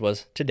interviewed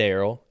was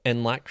Tadaro,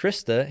 and like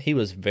Krista, he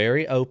was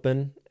very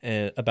open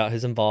about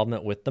his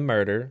involvement with the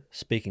murder,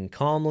 speaking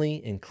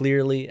calmly and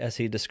clearly as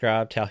he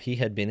described how he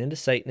had been into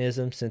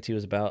Satanism since he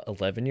was about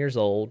 11 years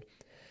old,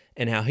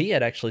 and how he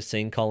had actually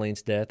seen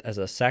Colleen's death as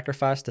a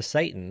sacrifice to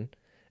Satan,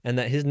 and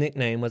that his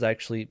nickname was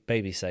actually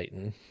Baby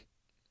Satan.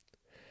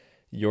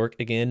 York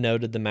again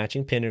noted the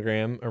matching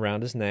pentagram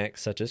around his neck,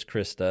 such as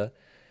Krista,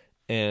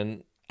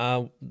 and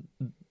I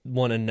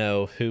want to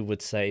know who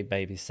would say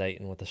Baby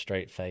Satan with a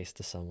straight face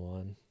to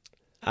someone.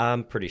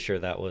 I'm pretty sure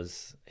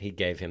he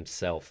gave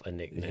himself a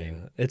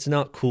nickname. Yeah. It's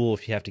not cool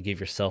if you have to give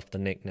yourself the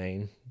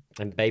nickname.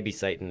 And Baby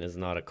Satan is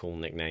not a cool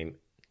nickname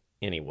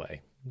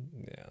anyway.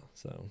 Yeah,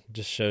 so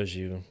just shows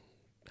you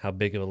how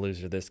big of a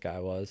loser this guy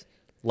was.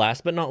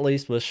 Last but not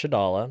least was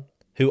Shadala,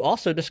 who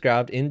also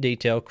described in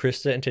detail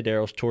Krista and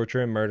Tadaro's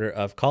torture and murder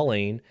of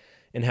Colleen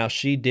and how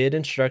she did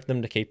instruct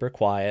them to keep her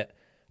quiet,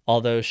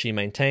 although she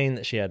maintained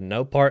that she had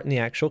no part in the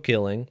actual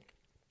killing,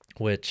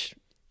 which,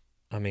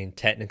 I mean,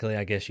 technically,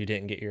 I guess you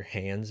didn't get your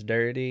hands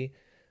dirty,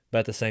 but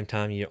at the same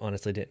time, you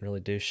honestly didn't really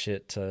do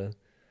shit to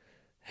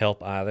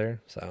help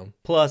either. So,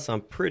 plus,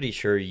 I'm pretty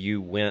sure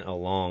you went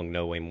along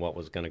knowing what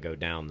was going to go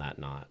down that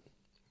night.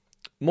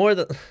 More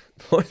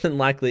than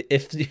likely,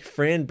 if your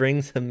friend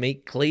brings a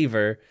meat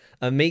cleaver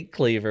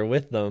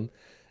with them,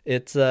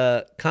 it's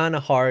kind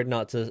of hard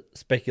not to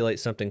speculate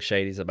something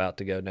shady's about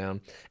to go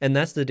down. And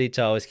that's the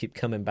detail I always keep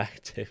coming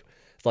back to.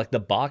 It's like the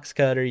box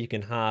cutter you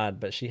can hide,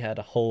 but she had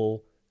a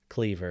whole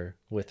cleaver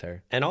with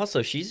her. And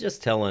also, she's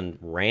just telling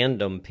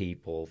random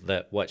people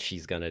what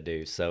she's going to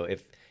do. So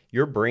if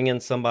you're bringing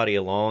somebody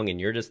along and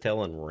you're just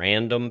telling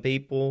random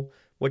people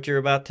what you're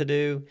about to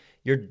do,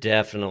 you're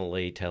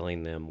definitely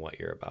telling them what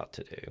you're about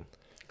to do.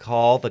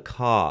 Call the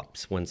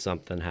cops when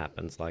something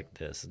happens like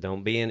this.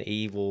 Don't be an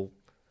evil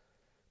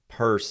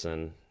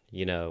person.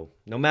 No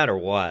matter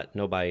what,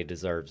 nobody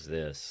deserves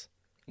this.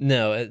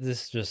 No,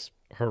 this is just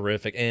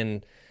horrific,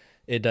 and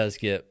it does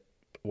get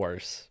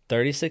worse.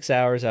 36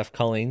 hours after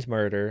Colleen's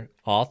murder,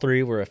 all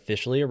three were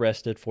officially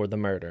arrested for the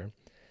murder.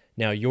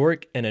 Now,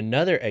 York and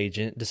another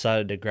agent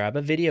decided to grab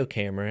a video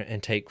camera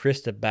and take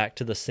Krista back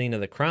to the scene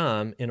of the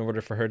crime in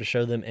order for her to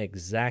show them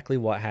exactly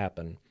what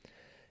happened.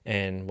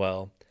 And,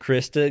 well,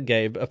 Krista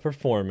gave a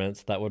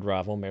performance that would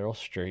rival Meryl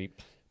Streep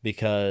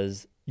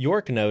because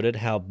York noted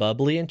how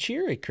bubbly and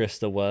cheery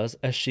Krista was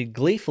as she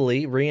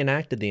gleefully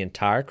reenacted the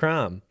entire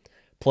crime,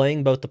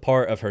 playing both the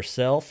part of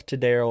herself,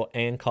 Tadaro,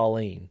 and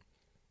Colleen.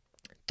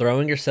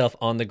 Throwing herself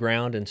on the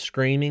ground and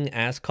screaming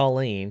as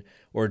Colleen,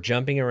 or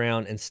jumping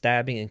around and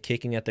stabbing and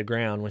kicking at the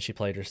ground when she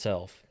played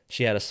herself.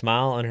 She had a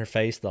smile on her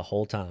face the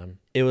whole time.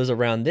 It was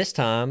around this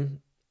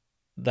time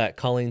that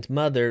Colleen's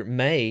mother,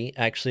 May,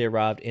 actually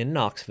arrived in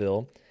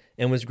Knoxville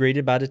and was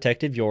greeted by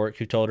Detective York,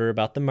 who told her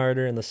about the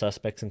murder and the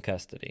suspects in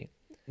custody.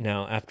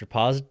 Now, after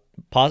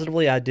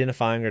positively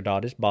identifying her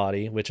daughter's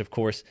body, which, of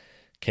course,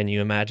 can you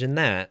imagine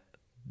that?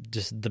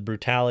 Just the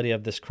brutality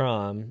of this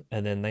crime,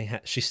 and then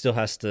she still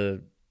has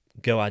to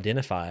go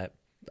identify it.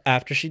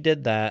 After she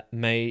did that,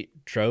 May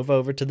drove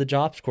over to the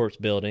Jobs Corps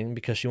building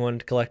because she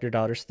wanted to collect her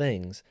daughter's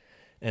things.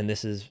 And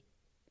this is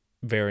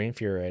very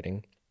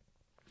infuriating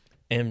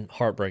and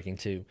heartbreaking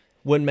too.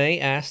 When May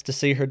asked to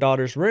see her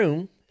daughter's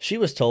room, she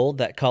was told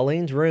that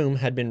Colleen's room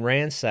had been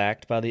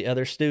ransacked by the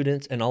other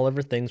students and all of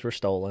her things were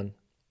stolen.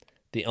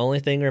 The only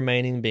thing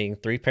remaining being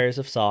 3 pairs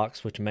of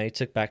socks, which May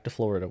took back to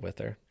Florida with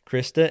her.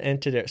 Krista and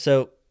Tadera.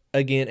 So,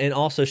 again, and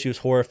also she was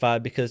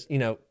horrified because,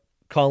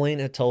 Colleen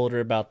had told her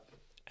about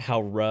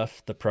how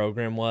rough the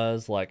program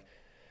was.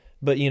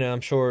 But,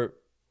 I'm sure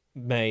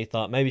May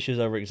thought maybe she was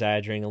over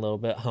exaggerating a little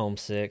bit,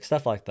 homesick,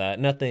 stuff like that.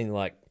 Nothing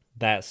like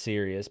that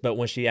serious. But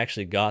when she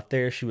actually got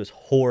there, she was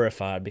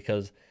horrified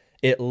because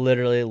it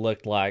literally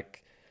looked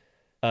like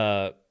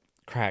a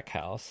crack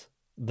house.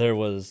 There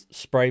was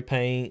spray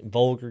paint,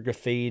 vulgar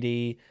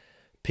graffiti,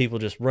 people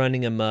just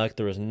running amok.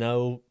 There was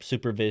no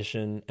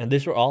supervision. And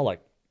these were all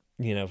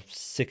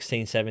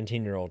 16,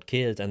 17-year-old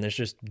kids, and they're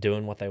just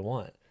doing what they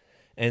want.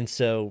 And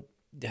so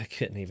I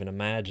couldn't even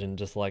imagine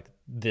just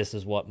this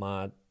is what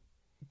my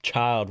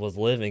child was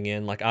living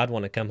in. I'd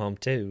want to come home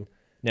too.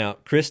 Now,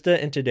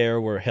 Krista and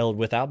Tadera were held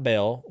without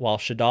bail, while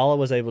Shadala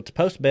was able to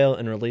post bail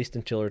and released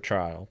until her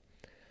trial.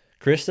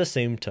 Krista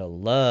seemed to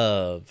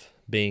love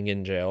being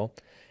in jail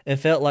and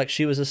felt like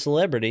she was a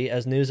celebrity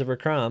as news of her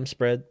crime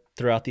spread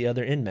throughout the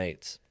other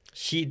inmates.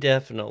 She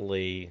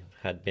definitely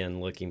had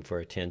been looking for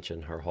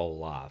attention her whole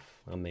life.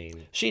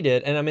 She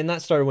did, and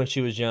that started when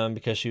she was young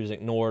because she was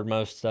ignored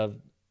most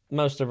of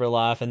her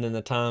life, and then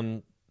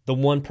the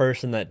one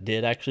person that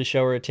did actually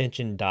show her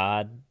attention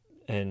died,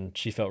 and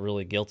she felt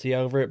really guilty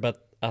over it.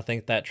 But I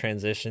think that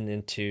transitioned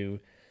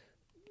into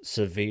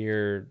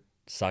severe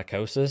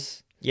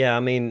psychosis. Yeah,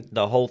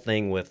 the whole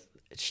thing with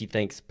she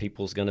thinks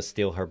people's going to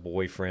steal her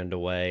boyfriend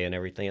away and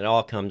everything. It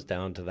all comes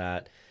down to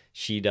that.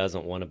 She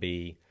doesn't want to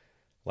be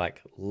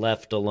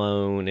left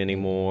alone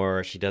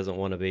anymore. She doesn't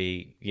want to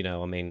be,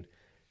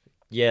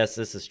 yes,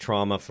 this is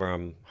trauma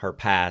from her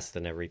past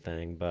and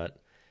everything,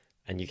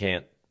 and you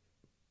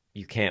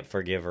can't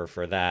forgive her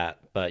for that,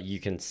 but you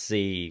can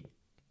see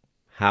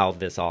how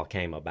this all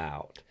came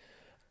about.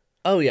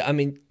 Oh yeah,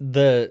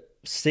 the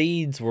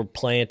seeds were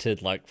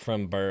planted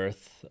from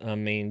birth.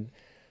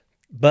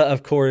 But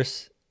of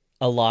course,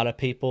 a lot of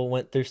people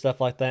went through stuff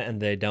like that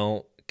and they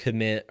don't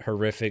commit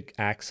horrific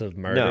acts of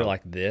murder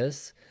like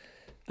this.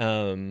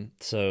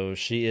 So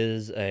she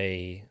is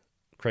a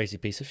crazy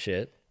piece of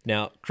shit.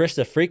 Now,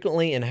 Krista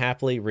frequently and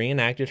happily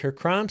reenacted her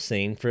crime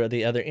scene for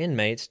the other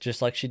inmates,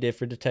 just like she did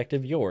for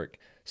Detective York.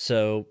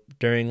 So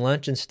during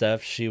lunch and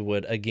stuff, she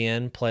would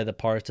again play the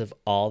parts of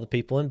all the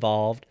people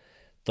involved,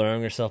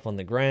 throwing herself on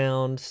the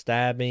ground,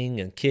 stabbing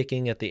and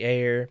kicking at the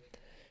air.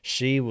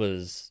 She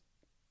was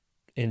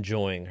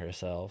enjoying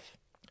herself.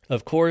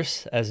 Of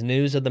course, as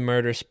news of the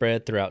murder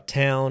spread throughout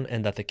town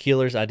and that the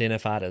killers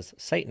identified as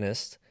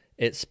Satanists,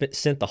 it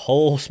sent the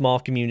whole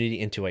small community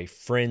into a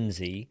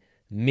frenzy,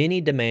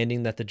 many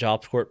demanding that the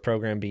Jobs Corps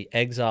program be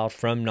exiled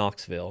from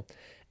Knoxville.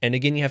 And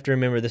again, you have to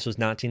remember this was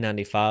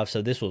 1995,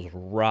 so this was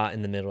right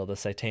in the middle of the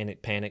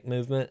Satanic Panic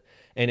movement.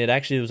 And it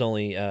actually was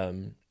only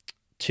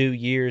 2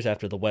 years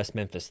after the West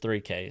Memphis 3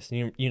 case.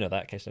 You know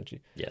that case, don't you?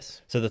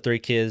 Yes. So the 3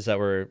 kids that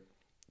were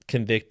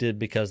convicted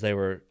because they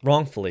were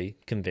wrongfully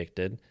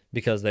convicted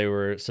because they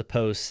were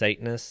supposed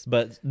Satanists.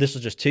 But this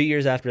was just 2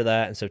 years after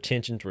that, and so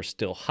tensions were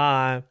still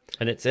high.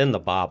 And it's in the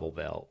Bible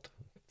Belt,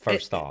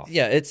 first off.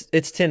 Yeah,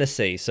 it's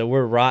Tennessee, so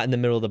we're right in the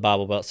middle of the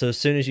Bible Belt. So as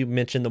soon as you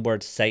mention the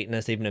word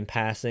Satanist, even in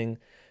passing,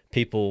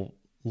 people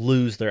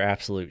lose their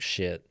absolute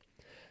shit.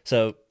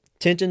 So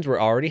tensions were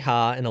already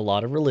high in a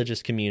lot of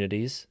religious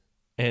communities,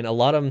 and a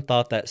lot of them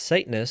thought that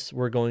Satanists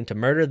were going to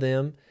murder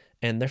them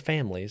and their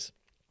families.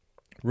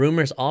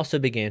 Rumors also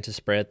began to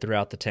spread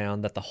throughout the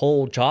town that the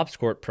whole Jobs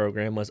Corps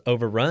program was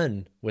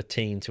overrun with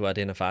teens who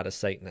identified as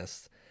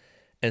Satanists.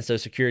 And so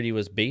security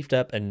was beefed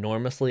up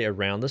enormously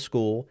around the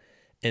school,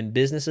 and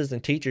businesses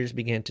and teachers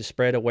began to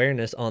spread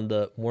awareness on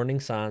the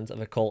warning signs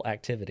of occult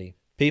activity.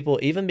 People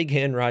even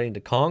began writing to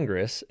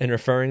Congress and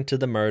referring to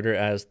the murder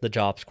as the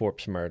Jobs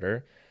Corps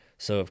murder.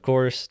 So, of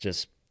course,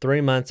 just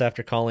 3 months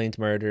after Colleen's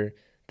murder,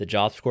 the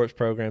Jobs Corps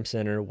Program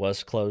Center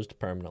was closed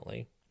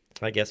permanently.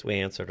 I guess we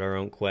answered our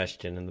own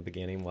question in the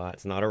beginning, why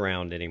it's not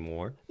around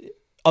anymore.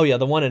 Oh, yeah,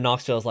 the one in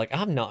Knoxville, I was like,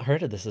 I've not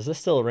heard of this. Is this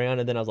still around?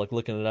 And then I was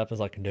looking it up. I was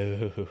like,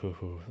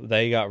 no.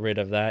 They got rid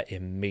of that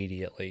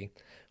immediately.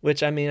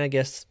 Which, I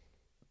guess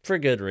for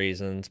good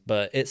reasons.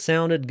 But it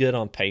sounded good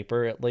on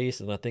paper, at least.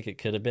 And I think it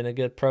could have been a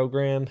good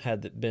program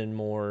had it been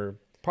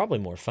probably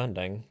more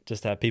funding.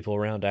 Just to have people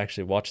around to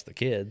actually watch the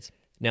kids.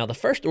 Now, the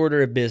first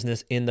order of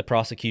business in the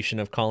prosecution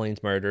of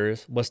Colleen's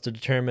murders was to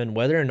determine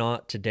whether or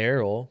not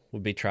Tadera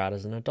would be tried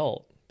as an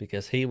adult,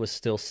 because he was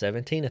still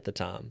 17 at the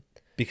time.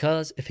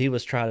 Because if he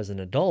was tried as an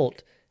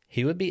adult,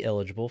 he would be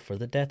eligible for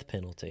the death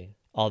penalty.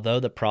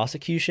 Although the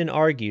prosecution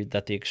argued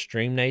that the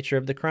extreme nature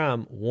of the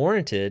crime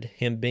warranted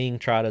him being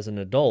tried as an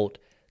adult,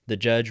 the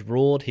judge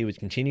ruled he would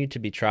continue to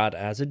be tried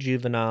as a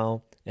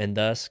juvenile and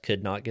thus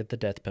could not get the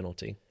death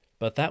penalty.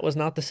 But that was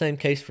not the same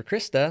case for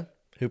Krista,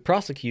 who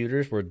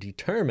prosecutors were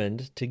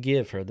determined to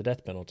give her the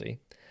death penalty.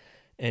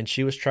 and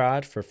she was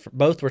tried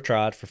both were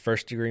tried for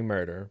first-degree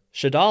murder.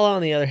 Shadala,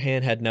 on the other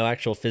hand, had no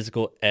actual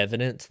physical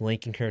evidence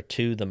linking her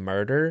to the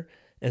murder,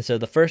 and so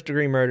the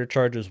first-degree murder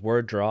charges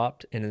were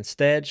dropped, and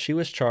instead she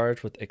was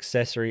charged with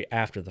accessory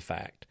after the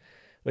fact,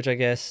 which I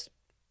guess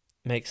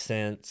makes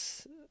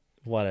sense,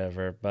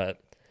 whatever, but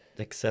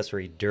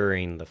Accessory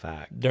during the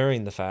fact.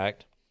 during the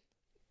fact.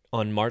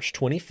 On March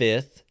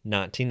 25th,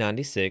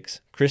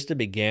 1996, Krista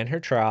began her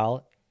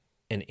trial,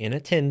 and in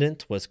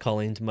attendance was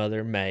Colleen's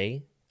mother,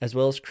 May, as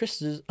well as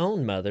Krista's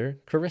own mother,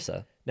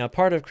 Carissa. Now,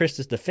 part of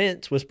Krista's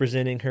defense was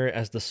presenting her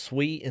as the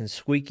sweet and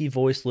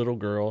squeaky-voiced little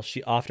girl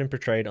she often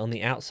portrayed on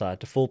the outside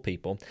to fool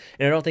people.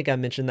 And I don't think I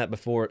mentioned that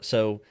before,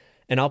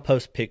 and I'll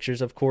post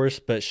pictures, of course,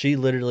 but she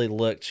literally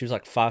she was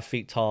like 5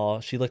 feet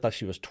tall. She looked like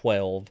she was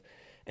 12,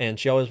 and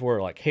she always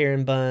wore like hair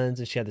in buns,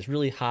 and she had this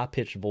really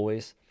high-pitched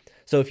voice.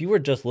 So if you were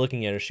just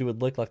looking at her, she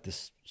would look like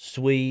this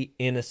sweet,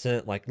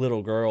 innocent, like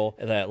little girl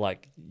that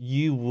like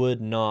you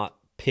would not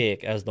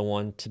pick as the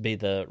one to be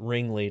the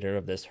ringleader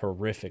of this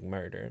horrific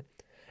murder.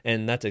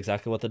 And that's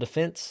exactly what the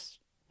defense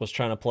was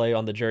trying to play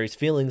on the jury's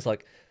feelings.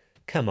 Like,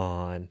 come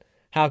on,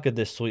 how could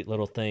this sweet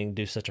little thing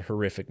do such a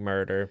horrific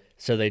murder?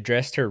 So they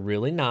dressed her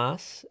really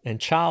nice and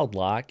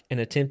childlike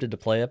and attempted to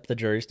play up the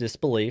jury's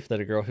disbelief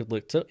that a girl who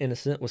looked so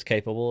innocent was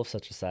capable of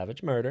such a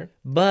savage murder.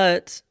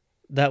 But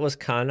that was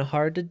kind of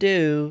hard to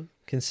do,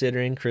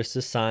 considering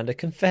Krista signed a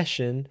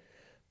confession,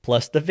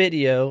 plus the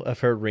video of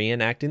her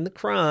reenacting the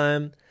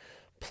crime,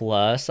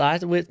 plus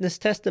eyewitness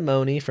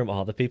testimony from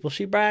all the people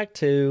she bragged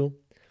to,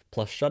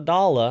 plus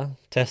Shadala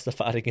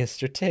testified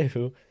against her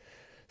too.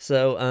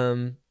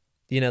 So,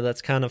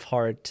 that's kind of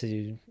hard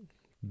to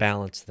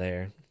balance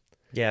there.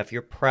 Yeah, if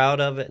you're proud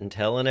of it and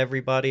telling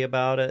everybody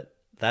about it,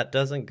 that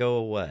doesn't go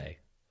away.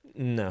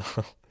 No.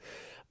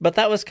 But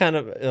that was kind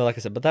of, like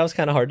I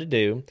said, hard to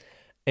do.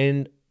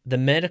 And the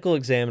medical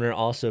examiner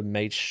also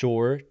made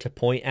sure to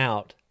point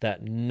out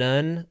that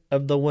none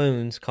of the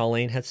wounds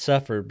Colleen had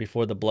suffered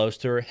before the blows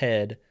to her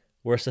head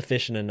were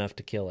sufficient enough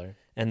to kill her,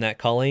 and that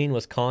Colleen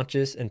was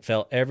conscious and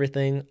felt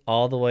everything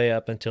all the way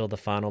up until the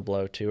final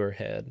blow to her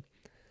head.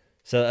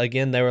 So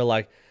again, they were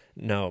like,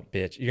 no,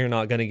 bitch, you're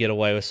not going to get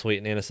away with sweet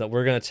and innocent.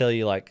 We're going to tell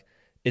you, like,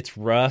 it's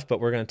rough, but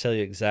we're going to tell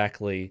you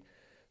exactly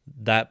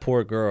that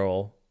poor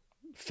girl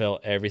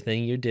felt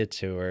everything you did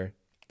to her.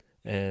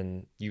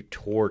 And you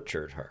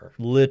tortured her.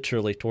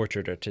 Literally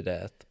tortured her to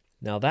death.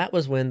 Now, that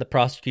was when the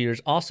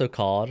prosecutors also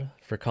called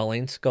for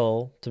Colleen's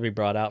skull to be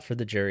brought out for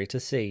the jury to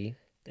see.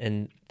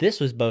 And this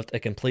was both a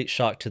complete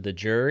shock to the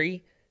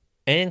jury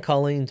and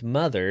Colleen's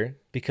mother,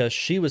 because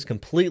she was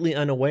completely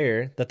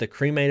unaware that the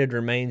cremated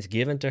remains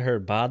given to her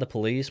by the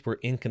police were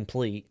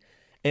incomplete.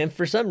 And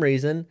for some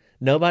reason,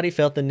 nobody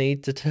felt the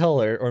need to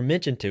tell her or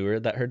mention to her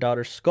that her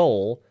daughter's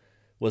skull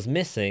was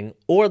missing,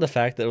 or the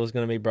fact that it was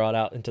going to be brought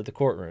out into the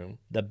courtroom.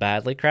 The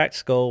badly cracked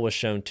skull was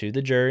shown to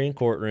the jury in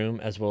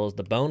courtroom, as well as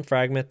the bone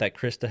fragment that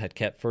Krista had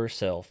kept for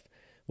herself,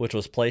 which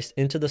was placed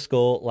into the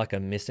skull like a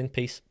missing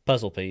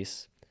puzzle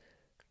piece,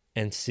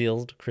 and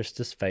sealed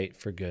Krista's fate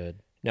for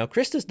good. Now,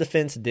 Krista's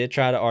defense did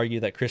try to argue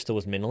that Krista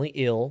was mentally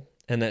ill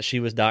and that she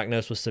was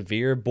diagnosed with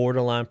severe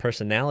borderline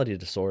personality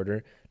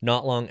disorder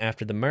not long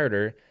after the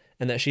murder,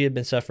 and that she had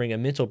been suffering a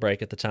mental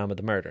break at the time of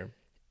the murder.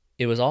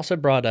 It was also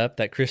brought up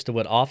that Krista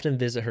would often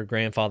visit her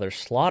grandfather's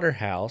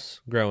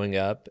slaughterhouse growing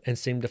up and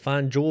seemed to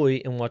find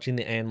joy in watching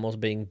the animals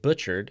being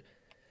butchered,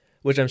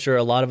 which I'm sure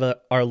a lot of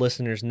our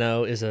listeners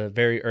know is a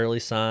very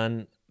early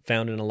sign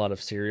found in a lot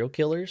of serial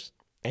killers.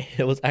 And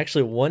it was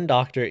actually one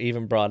doctor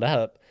even brought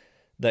up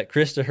that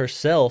Krista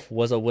herself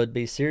was a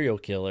would-be serial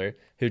killer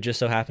who just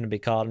so happened to be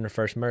caught in her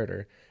first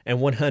murder. And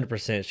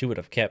 100% she would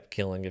have kept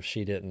killing if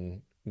she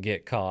didn't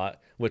get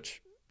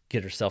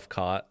herself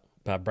caught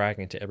by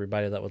bragging to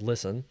everybody that would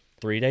listen.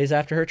 3 days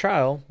after her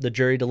trial, the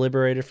jury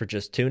deliberated for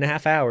just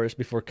 2.5 hours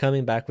before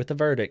coming back with a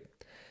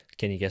verdict.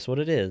 Can you guess what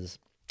it is?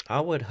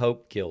 I would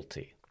hope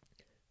guilty.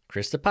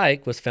 Krista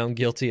Pike was found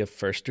guilty of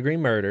first-degree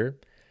murder,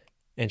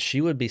 and she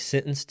would be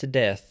sentenced to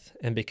death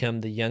and become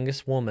the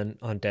youngest woman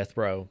on death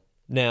row.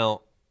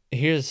 Now,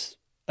 here's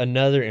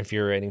another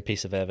infuriating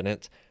piece of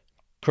evidence.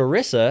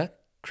 Carissa,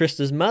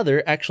 Krista's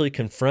mother, actually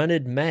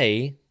confronted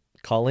May,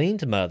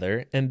 Colleen's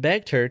mother, and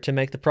begged her to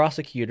make the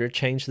prosecutor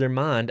change their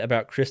mind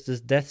about Krista's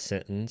death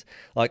sentence.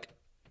 Like,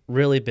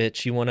 really,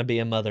 bitch, you want to be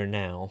a mother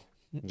now?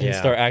 Yeah. And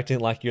start acting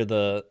like you're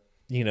the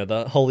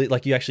holy,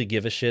 like you actually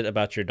give a shit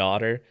about your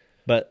daughter.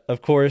 But,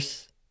 of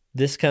course,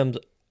 this comes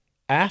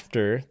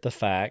after the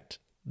fact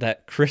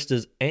that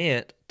Krista's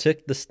aunt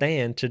took the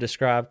stand to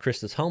describe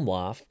Krista's home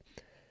life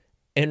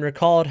and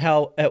recalled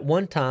how at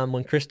one time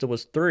when Krista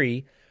was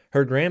 3,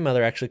 her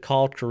grandmother actually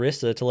called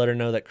Carissa to let her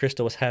know that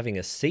Krista was having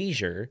a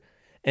seizure.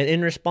 And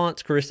in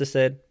response, Carissa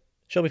said,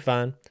 she'll be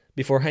fine,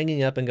 before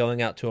hanging up and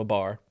going out to a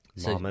bar.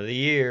 Mom of the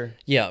year.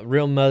 Yeah,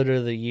 real mother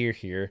of the year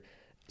here.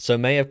 So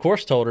May, of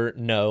course, told her,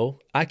 no,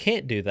 I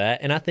can't do that,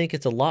 and I think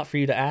it's a lot for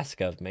you to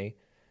ask of me.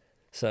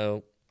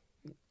 So,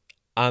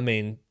 I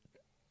mean,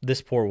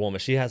 this poor woman,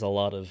 she has a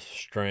lot of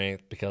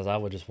strength, because I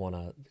would just want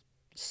to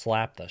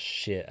slap the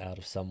shit out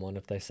of someone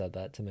if they said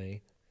that to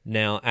me.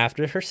 Now,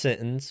 after her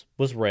sentence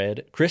was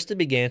read, Krista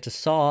began to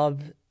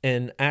sob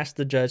and asked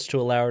the judge to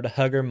allow her to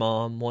hug her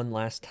mom one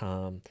last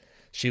time.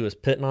 She was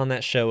putting on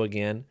that show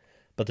again,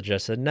 but the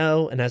judge said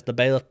no, and as the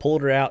bailiff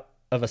pulled her out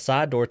of a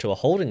side door to a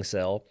holding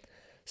cell,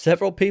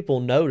 several people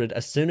noted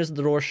as soon as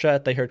the door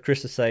shut, they heard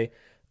Krista say,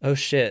 "Oh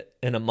shit,"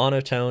 in a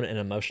monotone and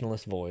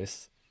emotionless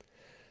voice.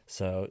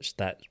 So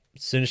that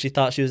as soon as she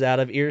thought she was out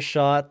of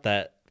earshot,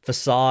 that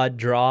facade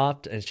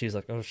dropped, and she's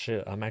like, "Oh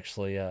shit, I'm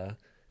actually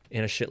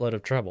in a shitload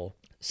of trouble."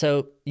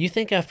 So you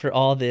think after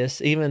all this,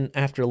 even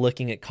after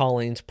looking at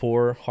Colleen's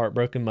poor,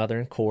 heartbroken mother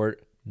in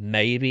court,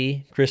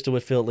 maybe Krista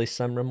would feel at least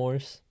some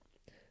remorse?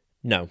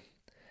 No.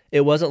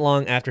 It wasn't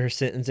long after her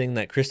sentencing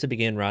that Krista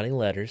began writing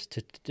letters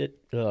to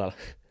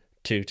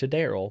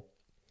Daryl.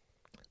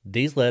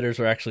 These letters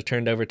were actually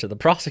turned over to the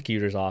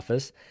prosecutor's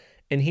office,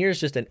 and here's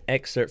just an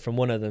excerpt from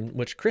one of them,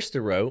 which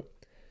Krista wrote.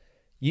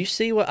 "You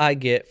see what I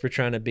get for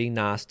trying to be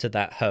nice to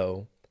that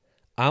hoe.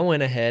 I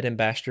went ahead and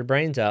bashed her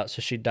brains out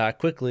so she'd die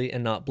quickly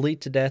and not bleed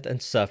to death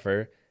and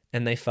suffer,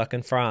 and they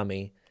fucking fry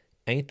me.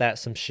 Ain't that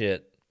some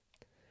shit?"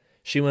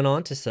 She went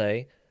on to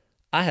say,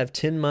 "I have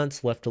 10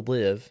 months left to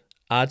live.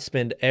 I'd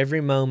spend every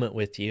moment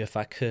with you if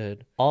I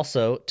could.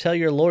 Also, tell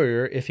your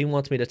lawyer if he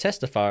wants me to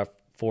testify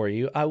for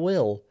you, I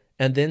will."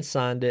 And then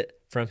signed it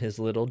from his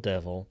little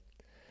devil.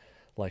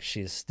 Like,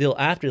 she's still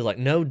after it. Like,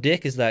 no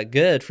dick is that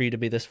good for you to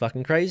be this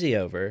fucking crazy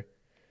over.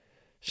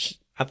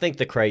 I think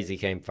the crazy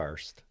came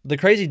first. The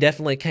crazy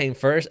definitely came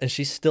first, and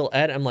she's still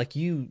at it. I'm like,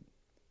 you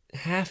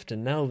have to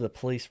know the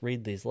police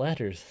read these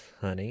letters,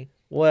 honey.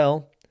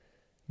 Well,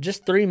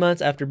 just 3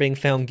 months after being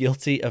found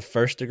guilty of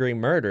first-degree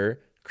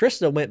murder,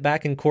 Krista went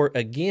back in court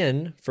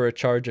again for a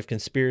charge of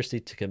conspiracy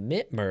to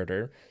commit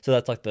murder. So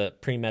that's like the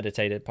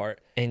premeditated part.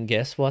 And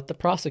guess what the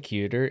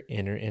prosecutor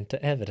entered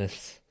into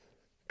evidence?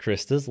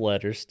 Krista's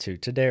letters to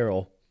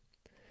Daryl,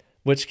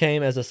 which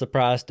came as a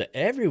surprise to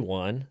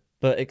everyone,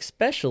 but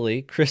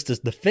especially Krista's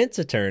defense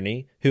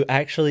attorney, who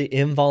actually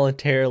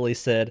involuntarily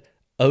said,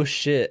 "Oh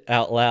shit,"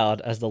 out loud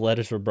as the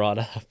letters were brought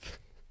up.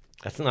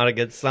 That's not a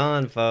good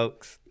sign,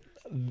 folks.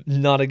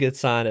 Not a good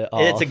sign at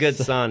all. It's a good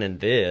sign in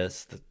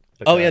this.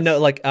 Oh, yeah, no,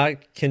 like, I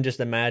can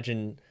just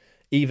imagine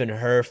even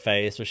her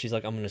face where she's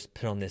like, "I'm going to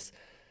put on this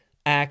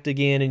act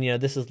again,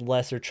 and, this is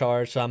lesser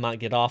charge, so I might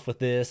get off with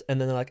this." And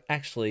then they're like,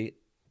 "Actually,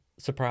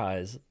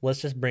 surprise,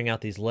 let's just bring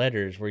out these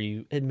letters where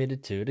you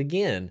admitted to it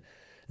again."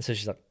 And so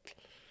she's like,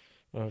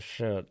 "Oh,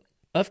 shit."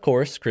 Of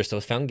course, Krista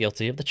was found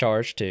guilty of the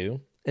charge,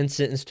 too, and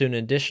sentenced to an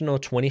additional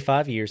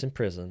 25 years in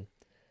prison.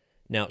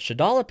 Now,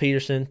 Shadala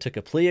Peterson took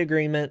a plea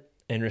agreement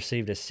and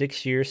received a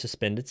 6-year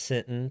suspended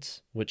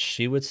sentence, which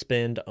she would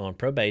spend on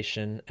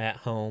probation at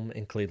home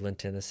in Cleveland,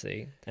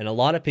 Tennessee. And a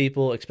lot of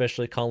people,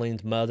 especially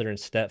Colleen's mother and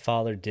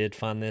stepfather, did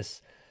find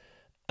this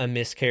a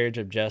miscarriage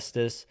of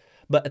justice.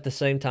 But at the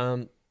same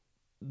time,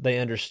 they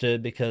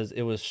understood because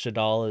it was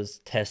Shadala's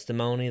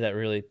testimony that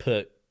really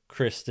put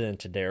Krista and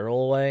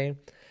Daryl away.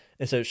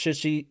 And so should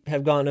she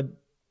have gotten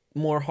a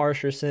more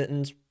harsher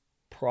sentence?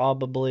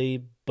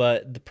 Probably.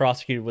 But the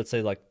prosecutor would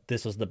say, like,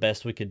 this was the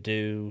best we could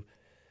do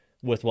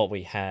with what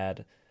we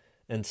had.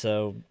 And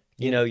so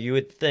you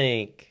would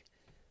think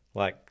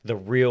like the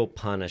real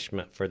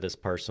punishment for this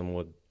person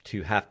would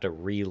to have to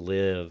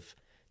relive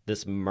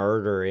this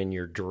murder in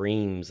your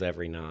dreams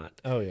every night.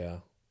 Oh yeah.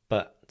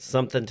 But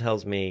something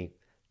tells me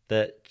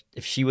that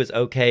if she was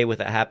okay with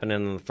it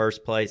happening in the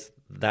first place,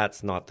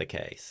 that's not the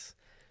case.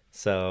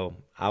 So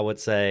I would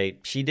say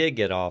she did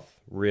get off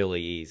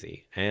really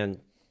easy, and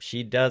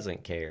she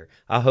doesn't care.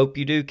 I hope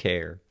you do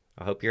care.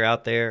 I hope you're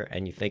out there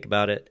and you think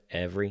about it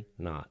every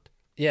night.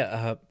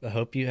 Yeah, I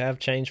hope you have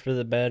changed for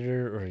the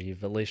better, or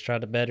you've at least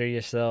tried to better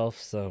yourself.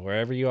 So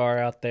wherever you are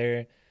out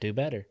there, do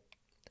better.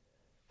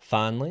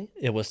 Finally,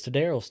 it was to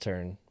Daryl's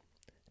turn.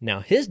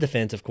 Now, his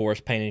defense, of course,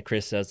 painted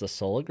Chris as the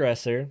sole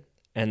aggressor,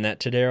 and that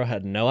Daryl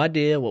had no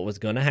idea what was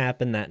going to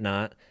happen that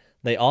night.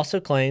 They also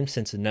claimed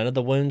since none of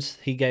the wounds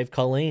he gave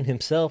Colleen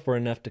himself were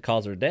enough to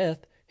cause her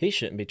death, he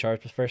shouldn't be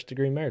charged with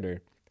first-degree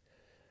murder.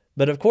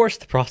 But of course,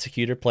 the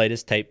prosecutor played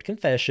his taped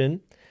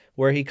confession,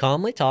 where he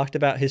calmly talked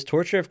about his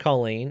torture of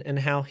Colleen and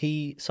how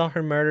he saw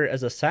her murder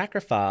as a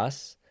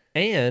sacrifice,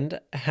 and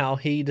how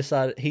he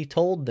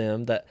told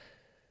them that,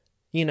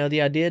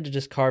 the idea to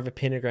just carve a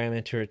pentagram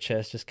into her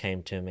chest just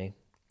came to me.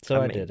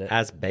 So I did it.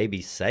 As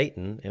baby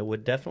Satan, it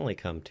would definitely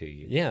come to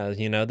you. Yeah,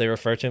 they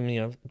refer to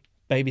him,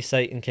 "Baby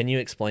Satan, can you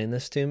explain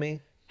this to me?"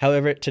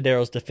 However,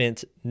 Daryl's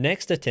defense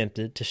next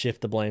attempted to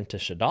shift the blame to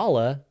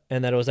Shadala,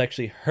 and that it was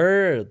actually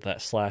her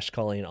that slashed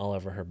Colleen all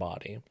over her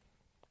body.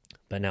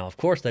 But now, of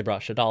course, they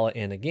brought Shadala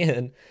in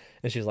again,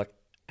 and she was like,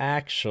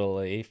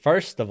 "Actually,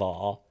 first of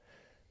all,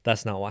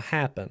 that's not what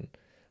happened.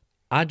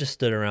 I just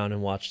stood around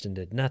and watched and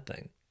did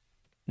nothing."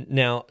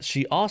 Now,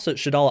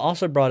 Shadala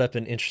also brought up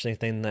an interesting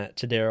thing that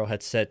Daryl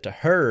had said to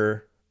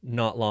her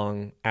not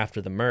long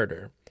after the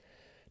murder.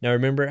 Now,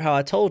 remember how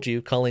I told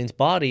you Colleen's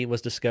body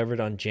was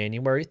discovered on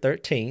January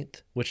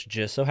 13th, which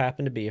just so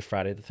happened to be a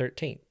Friday the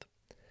 13th.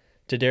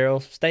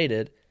 Daryl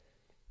stated,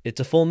 "It's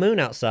a full moon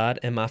outside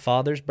and my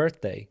father's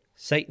birthday.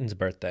 Satan's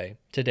birthday.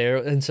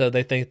 Tadera, and so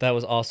they think that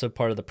was also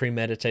part of the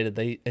premeditated.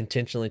 They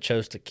intentionally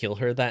chose to kill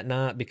her that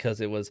night because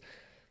it was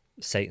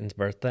Satan's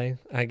birthday,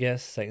 I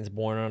guess. Satan's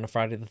born on a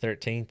Friday the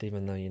 13th,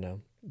 even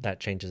though, that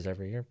changes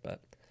every year. But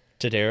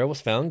Tadera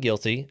was found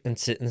guilty and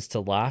sentenced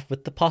to life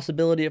with the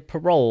possibility of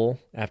parole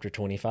after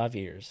 25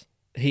 years.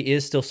 He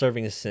is still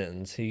serving his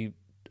sentence. He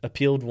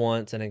appealed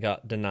once and it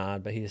got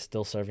denied, but he is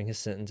still serving his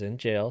sentence in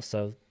jail,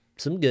 so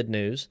some good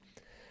news.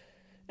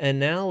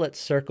 And now let's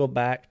circle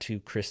back to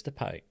Krista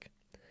Pike.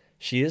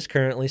 She is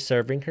currently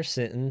serving her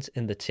sentence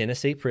in the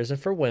Tennessee Prison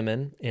for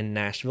Women in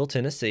Nashville,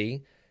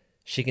 Tennessee.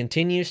 She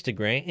continues to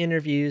grant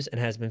interviews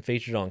and has been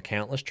featured on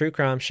countless true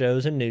crime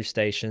shows and news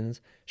stations.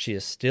 She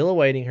is still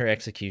awaiting her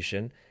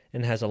execution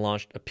and has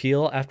launched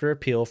appeal after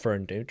appeal for a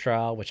new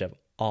trial, which have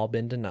all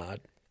been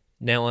denied.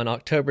 Now, on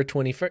October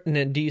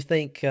 21st, do you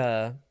think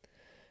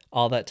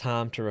all that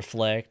time to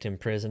reflect in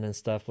prison and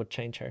stuff would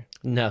change her?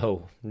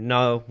 No.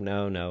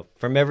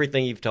 From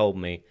everything you've told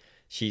me,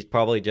 she's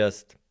probably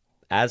just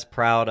as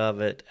proud of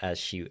it as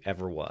she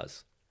ever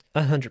was.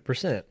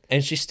 100%.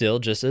 And she's still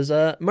just as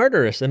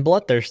murderous and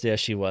bloodthirsty as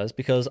she was,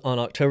 because on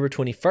October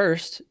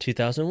 21st,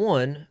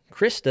 2001,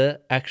 Krista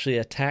actually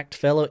attacked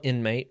fellow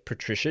inmate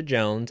Patricia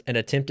Jones and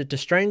attempted to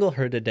strangle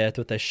her to death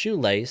with a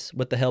shoelace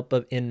with the help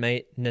of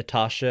inmate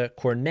Natasha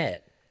Cornett.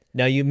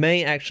 Now, you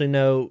may actually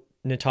know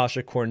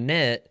Natasha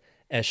Cornett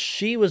as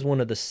she was one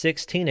of the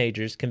 6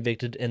 teenagers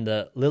convicted in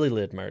the Lily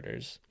Lyd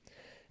murders.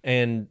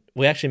 And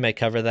we actually may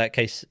cover that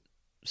case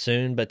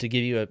soon, but to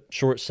give you a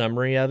short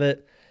summary of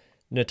it,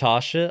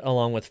 Natasha,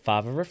 along with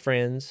 5 of her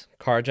friends,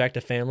 carjacked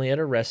a family at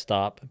a rest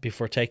stop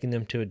before taking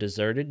them to a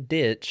deserted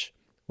ditch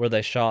where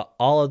they shot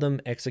all of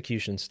them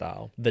execution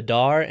style.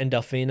 Vidar and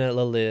Delphina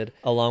Lylid,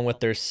 along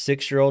with their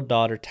 6-year-old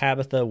daughter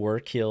Tabitha,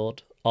 were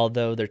killed,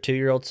 although their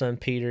 2-year-old son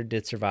Peter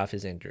did survive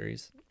his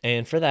injuries.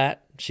 And for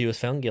that, she was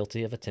found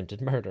guilty of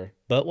attempted murder.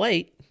 But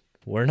wait,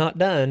 we're not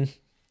done,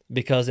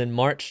 because in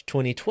March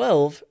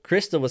 2012,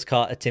 Krista was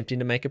caught attempting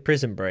to make a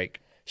prison break.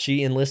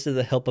 She enlisted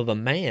the help of a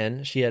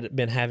man she had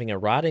been having a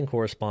writing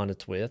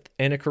correspondence with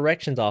and a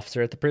corrections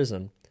officer at the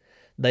prison.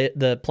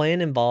 The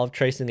plan involved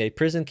tracing a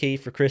prison key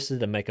for Krista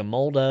to make a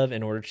mold of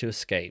in order to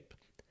escape.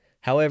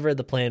 However,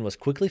 the plan was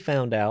quickly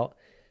found out,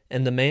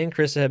 and the man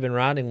Krista had been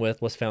riding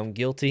with was found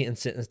guilty and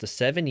sentenced to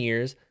 7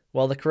 years,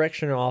 while the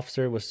correctional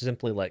officer was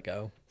simply let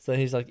go. So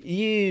he's like,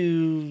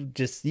 you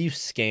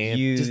scamp.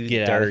 You just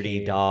get dirty out of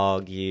here.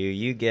 dog,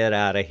 you get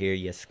out of here,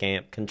 you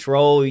scamp.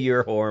 Control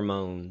your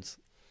hormones.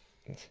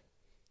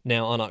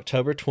 Now, on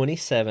October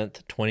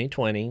 27th,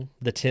 2020,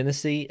 the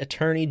Tennessee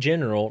Attorney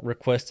General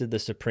requested the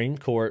Supreme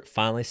Court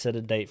finally set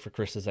a date for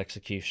Krista's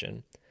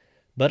execution.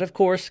 But of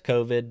course,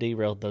 COVID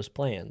derailed those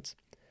plans.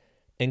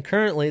 And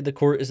currently, the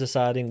court is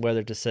deciding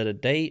whether to set a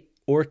date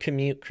or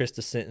commute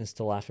Krista's sentence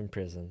to life in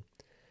prison.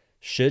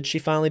 Should she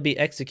finally be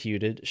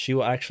executed, she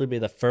will actually be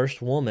the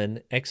first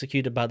woman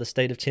executed by the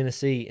state of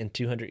Tennessee in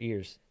 200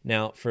 years.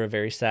 Now, for a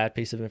very sad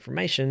piece of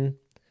information,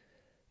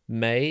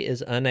 May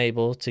is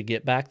unable to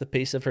get back the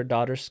piece of her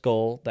daughter's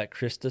skull that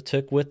Krista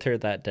took with her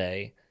that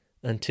day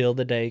until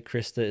the day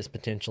Krista is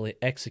potentially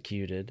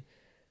executed.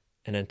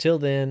 And until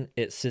then,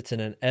 it sits in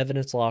an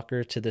evidence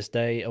locker to this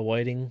day,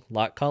 awaiting,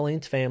 like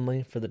Colleen's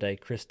family, for the day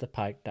Krista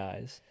Pike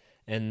dies.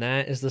 And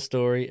that is the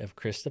story of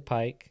Krista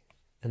Pike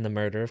and the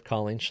murder of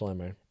Colleen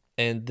Schlemmer.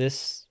 And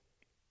this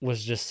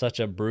was just such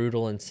a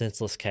brutal and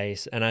senseless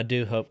case. And I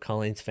do hope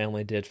Colleen's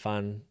family did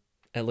find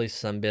at least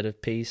some bit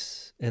of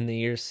peace in the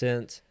years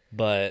since.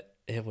 But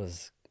it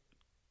was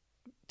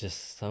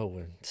just so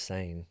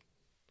insane.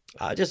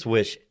 I just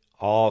wish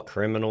all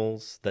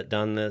criminals that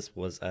done this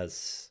was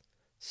as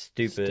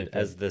stupid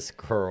as this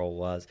girl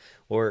was,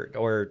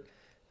 or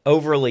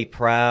overly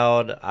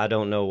proud. I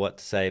don't know what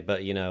to say,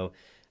 but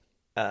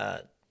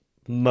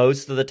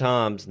most of the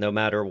times, no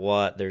matter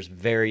what, there's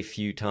very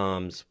few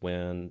times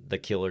when the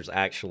killers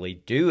actually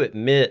do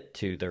admit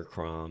to their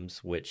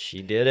crimes, which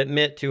she did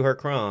admit to her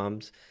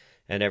crimes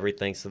and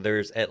everything. So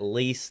there's at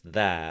least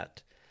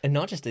that. And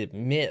not just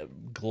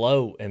admit,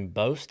 gloat, and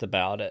boast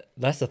about it.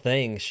 That's the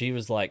thing. She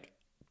was like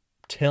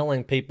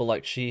telling people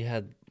like she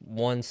had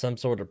won some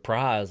sort of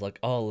prize. Like,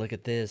 oh, look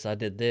at this. I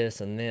did this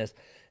and this.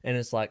 And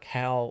it's like,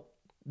 how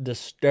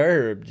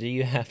disturbed do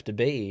you have to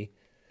be?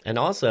 And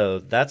also,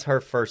 that's her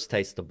first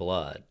taste of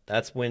blood.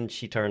 That's when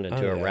she turned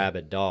into a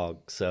rabid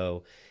dog.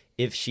 So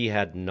if she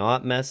had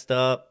not messed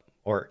up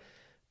or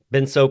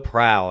been so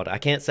proud, I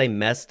can't say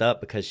messed up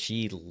because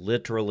she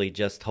literally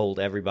just told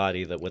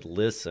everybody that would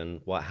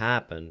listen what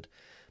happened,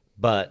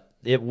 but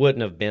it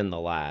wouldn't have been the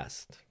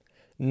last.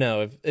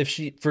 No, if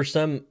she, for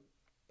some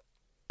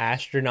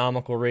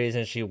astronomical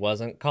reason, she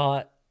wasn't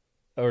caught,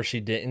 or she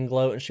didn't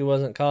gloat and she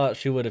wasn't caught,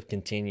 she would have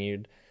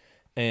continued.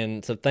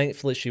 And so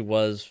thankfully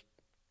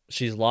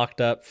she's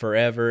locked up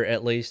forever,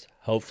 at least.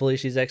 Hopefully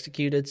she's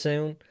executed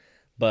soon,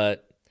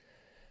 but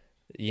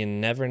you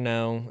never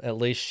know. At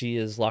least she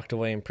is locked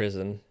away in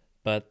prison.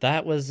 But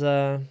that was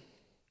a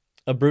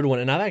brutal one.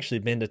 And I've actually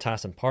been to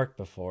Tyson Park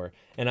before.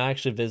 And I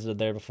actually visited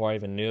there before I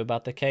even knew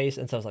about the case.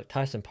 And so I was like,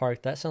 Tyson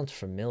Park, that sounds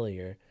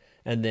familiar.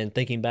 And then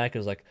thinking back, it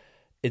was like,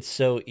 it's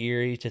so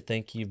eerie to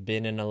think you've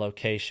been in a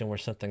location where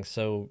something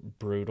so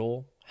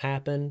brutal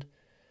happened.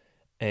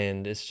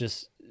 And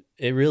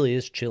it really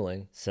is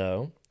chilling.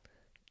 So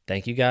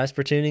thank you guys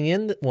for tuning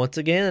in once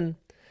again.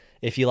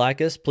 If you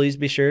like us, please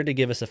be sure to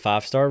give us a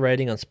 5-star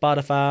rating on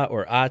Spotify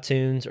or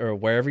iTunes or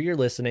wherever you're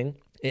listening.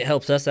 It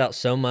helps us out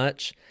so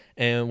much,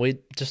 and we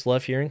just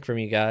love hearing from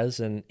you guys.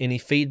 And any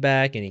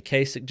feedback, any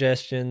case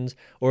suggestions,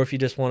 or if you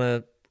just want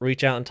to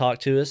reach out and talk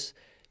to us,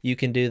 you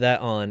can do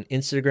that on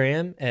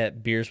Instagram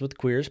at Beers with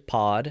Queers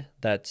Pod.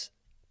 That's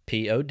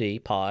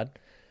POD Pod.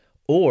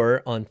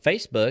 Or on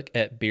Facebook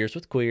at Beers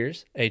with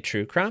Queers, a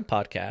true crime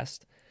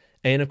podcast.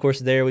 And of course,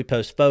 there we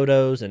post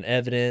photos and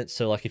evidence.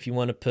 So, like, if you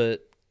want to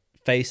put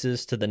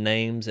faces to the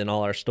names in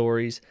all our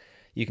stories,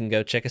 you can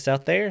go check us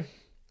out there.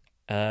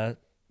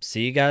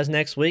 See you guys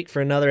next week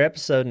for another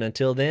episode. And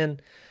until then,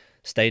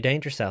 stay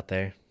dangerous out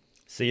there.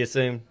 See you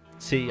soon.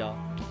 See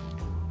y'all.